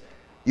this.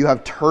 You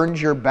have turned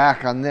your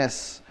back on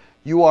this.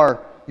 You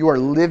are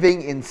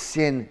living in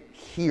sin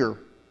here.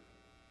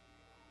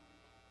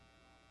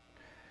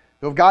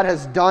 If God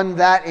has done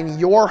that in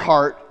your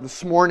heart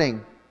this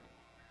morning,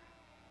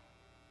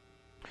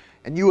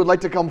 and you would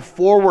like to come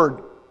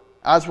forward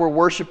as we're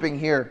worshiping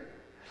here,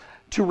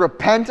 to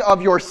repent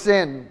of your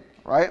sin,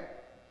 right?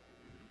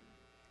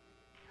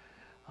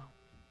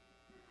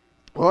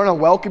 We want to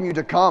welcome you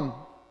to come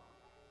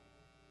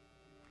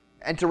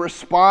and to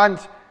respond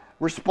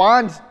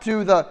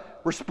to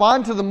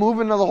the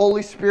movement of the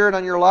Holy Spirit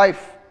on your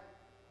life.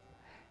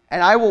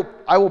 And I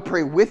will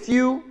pray with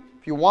you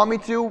if you want me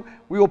to.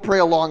 We will pray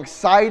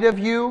alongside of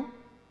you.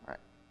 Right.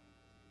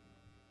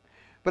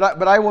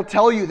 But I will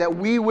tell you that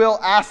we will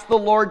ask the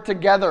Lord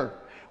together.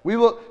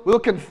 We'll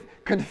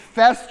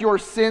confess your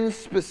sins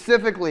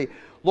specifically.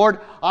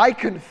 Lord, I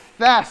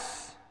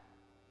confess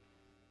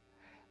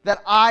that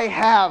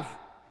I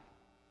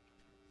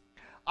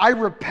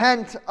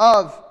repent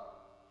of.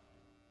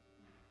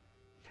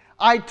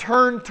 I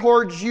turn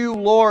towards you,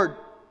 Lord.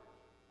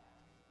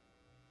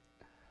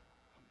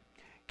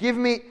 Give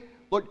me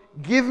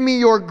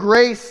your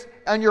grace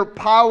and your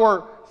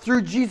power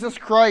through Jesus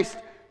Christ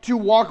to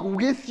walk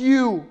with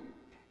you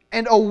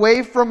and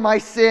away from my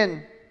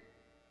sin.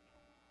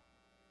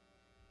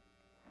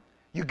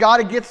 You got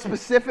to get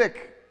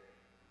specific.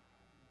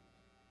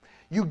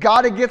 You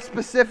got to get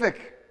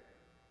specific.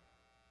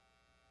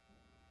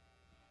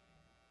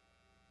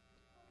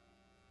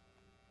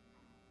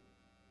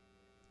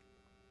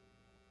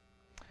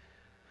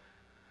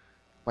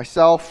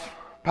 Myself,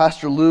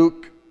 Pastor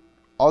Luke,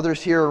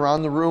 others here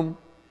around the room,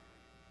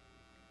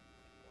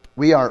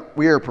 we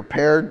are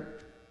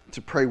prepared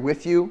to pray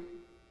with you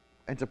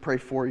and to pray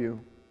for you.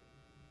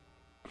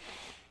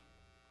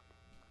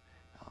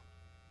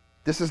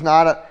 These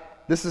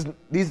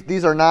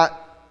are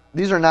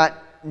not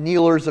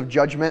kneelers of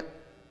judgment,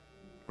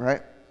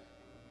 right?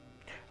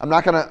 I'm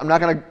not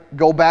gonna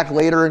go back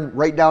later and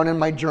write down in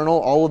my journal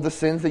all of the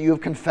sins that you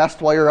have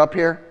confessed while you're up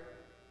here.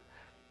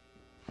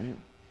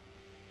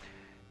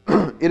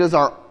 It is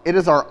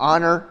our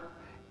honor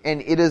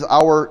and it is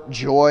our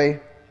joy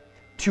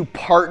to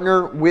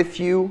partner with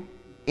you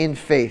in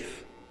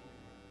faith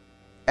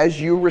as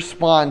you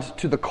respond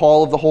to the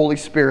call of the Holy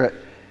Spirit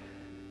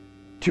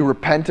to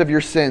repent of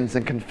your sins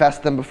and confess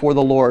them before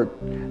the Lord,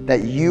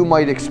 that you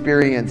might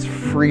experience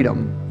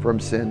freedom from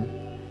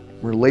sin,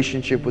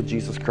 relationship with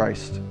Jesus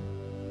Christ.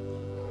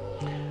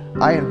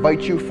 I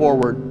invite you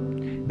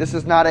forward. This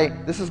is not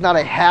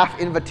a half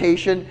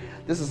invitation.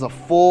 This is a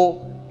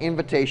full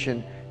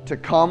invitation to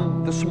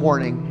come this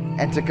morning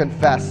and to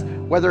confess.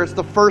 Whether it's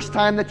the first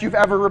time that you've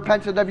ever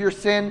repented of your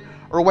sin,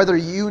 or whether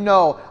you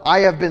know, I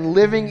have been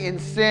living in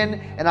sin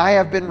and I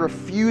have been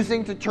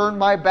refusing to turn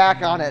my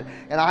back on it,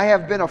 and I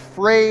have been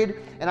afraid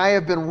and I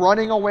have been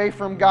running away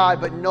from God,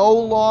 but no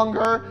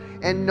longer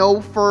and no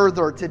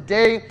further.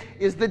 Today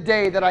is the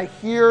day that I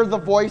hear the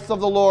voice of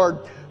the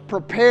Lord.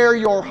 Prepare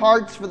your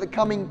hearts for the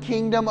coming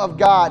kingdom of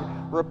God.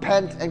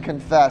 Repent and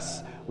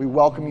confess. We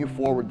welcome you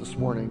forward this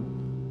morning.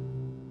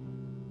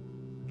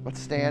 Let's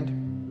stand.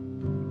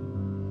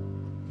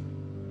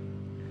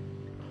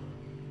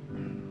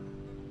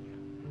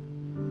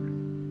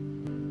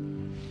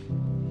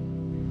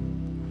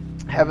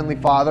 Heavenly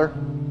Father,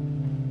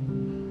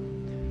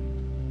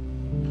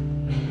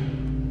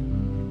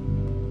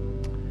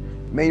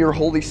 may your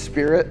Holy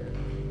Spirit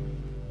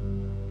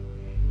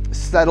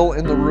settle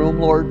in the room,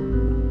 Lord.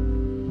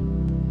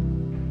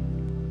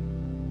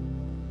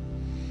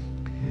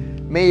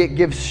 May it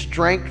give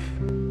strength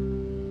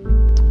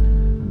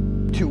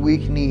to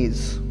weak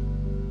knees.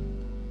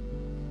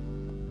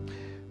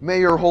 May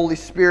your Holy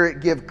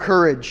Spirit give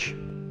courage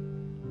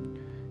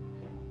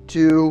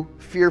to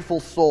fearful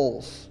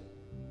souls.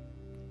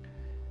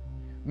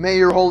 May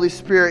your Holy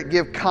Spirit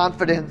give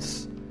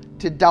confidence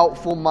to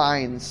doubtful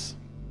minds.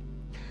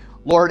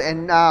 Lord,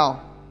 and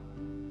now,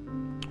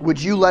 would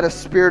you let a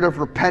spirit of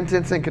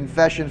repentance and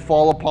confession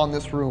fall upon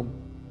this room?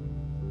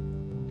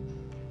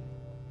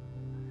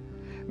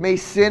 May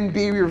sin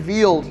be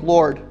revealed,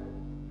 Lord.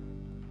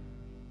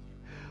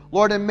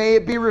 Lord, and may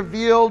it be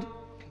revealed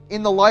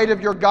in the light of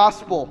your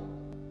gospel,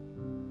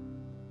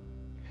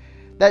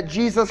 that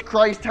Jesus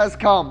Christ has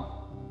come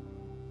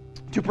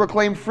to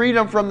proclaim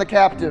freedom from the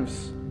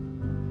captives,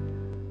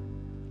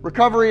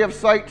 recovery of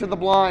sight to the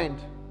blind,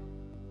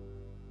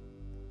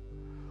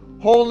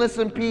 wholeness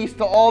and peace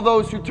to all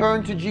those who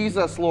turn to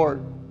Jesus,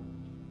 Lord,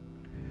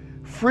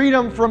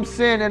 freedom from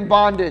sin and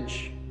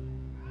bondage.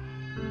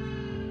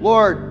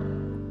 Lord,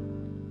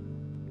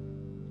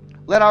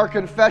 let our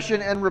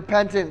confession and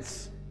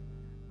repentance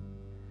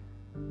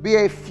be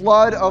a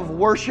flood of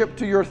worship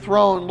to your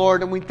throne,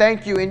 Lord, and we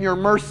thank you in your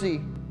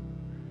mercy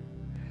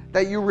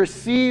that you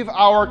receive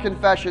our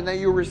confession, that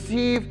you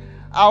receive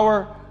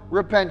our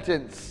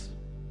repentance.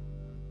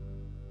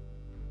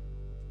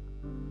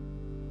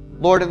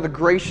 Lord, in the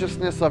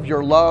graciousness of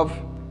your love,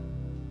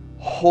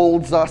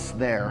 holds us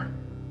there.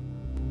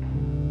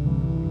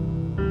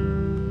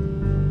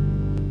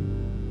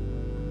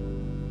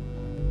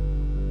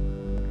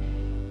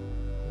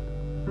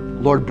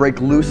 Lord, break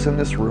loose in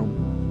this room.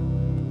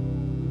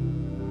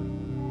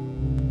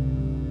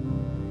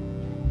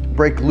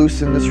 Break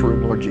loose in this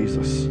room, Lord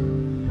Jesus.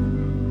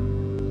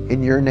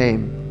 In your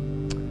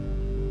name,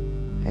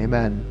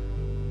 amen.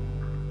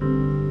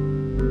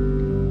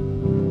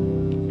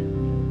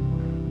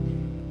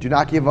 Do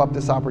not give up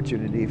this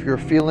opportunity. If you're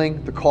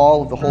feeling the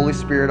call of the Holy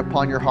Spirit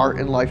upon your heart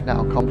and life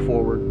now, come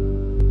forward.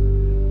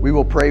 We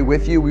will pray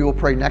with you. We will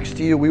pray next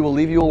to you. We will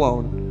leave you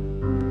alone.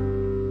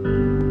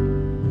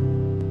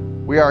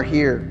 We are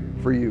here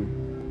for you.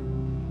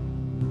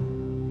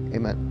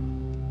 Amen.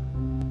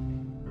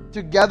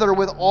 Together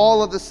with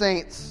all of the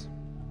saints,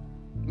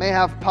 may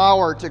have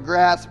power to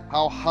grasp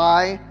how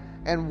high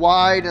and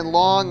wide and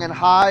long and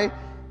high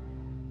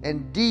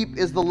and deep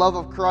is the love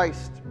of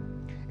Christ,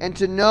 and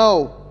to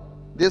know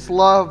this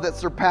love that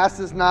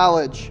surpasses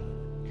knowledge,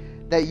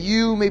 that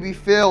you may be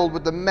filled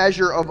with the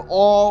measure of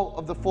all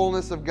of the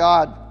fullness of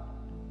God.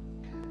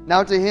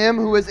 Now to him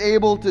who is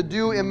able to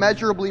do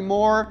immeasurably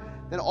more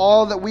than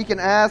all that we can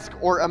ask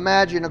or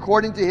imagine,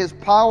 according to his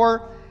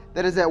power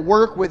that is at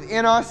work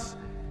within us,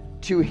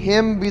 to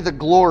him be the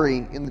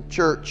glory in the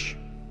church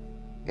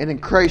and in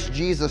Christ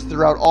Jesus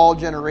throughout all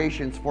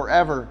generations,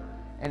 forever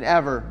and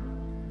ever.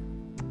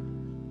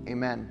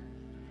 Amen.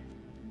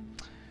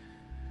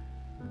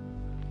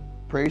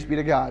 Praise be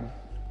to God.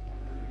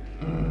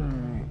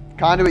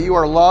 Conduit, you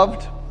are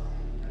loved.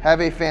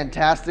 Have a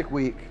fantastic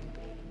week.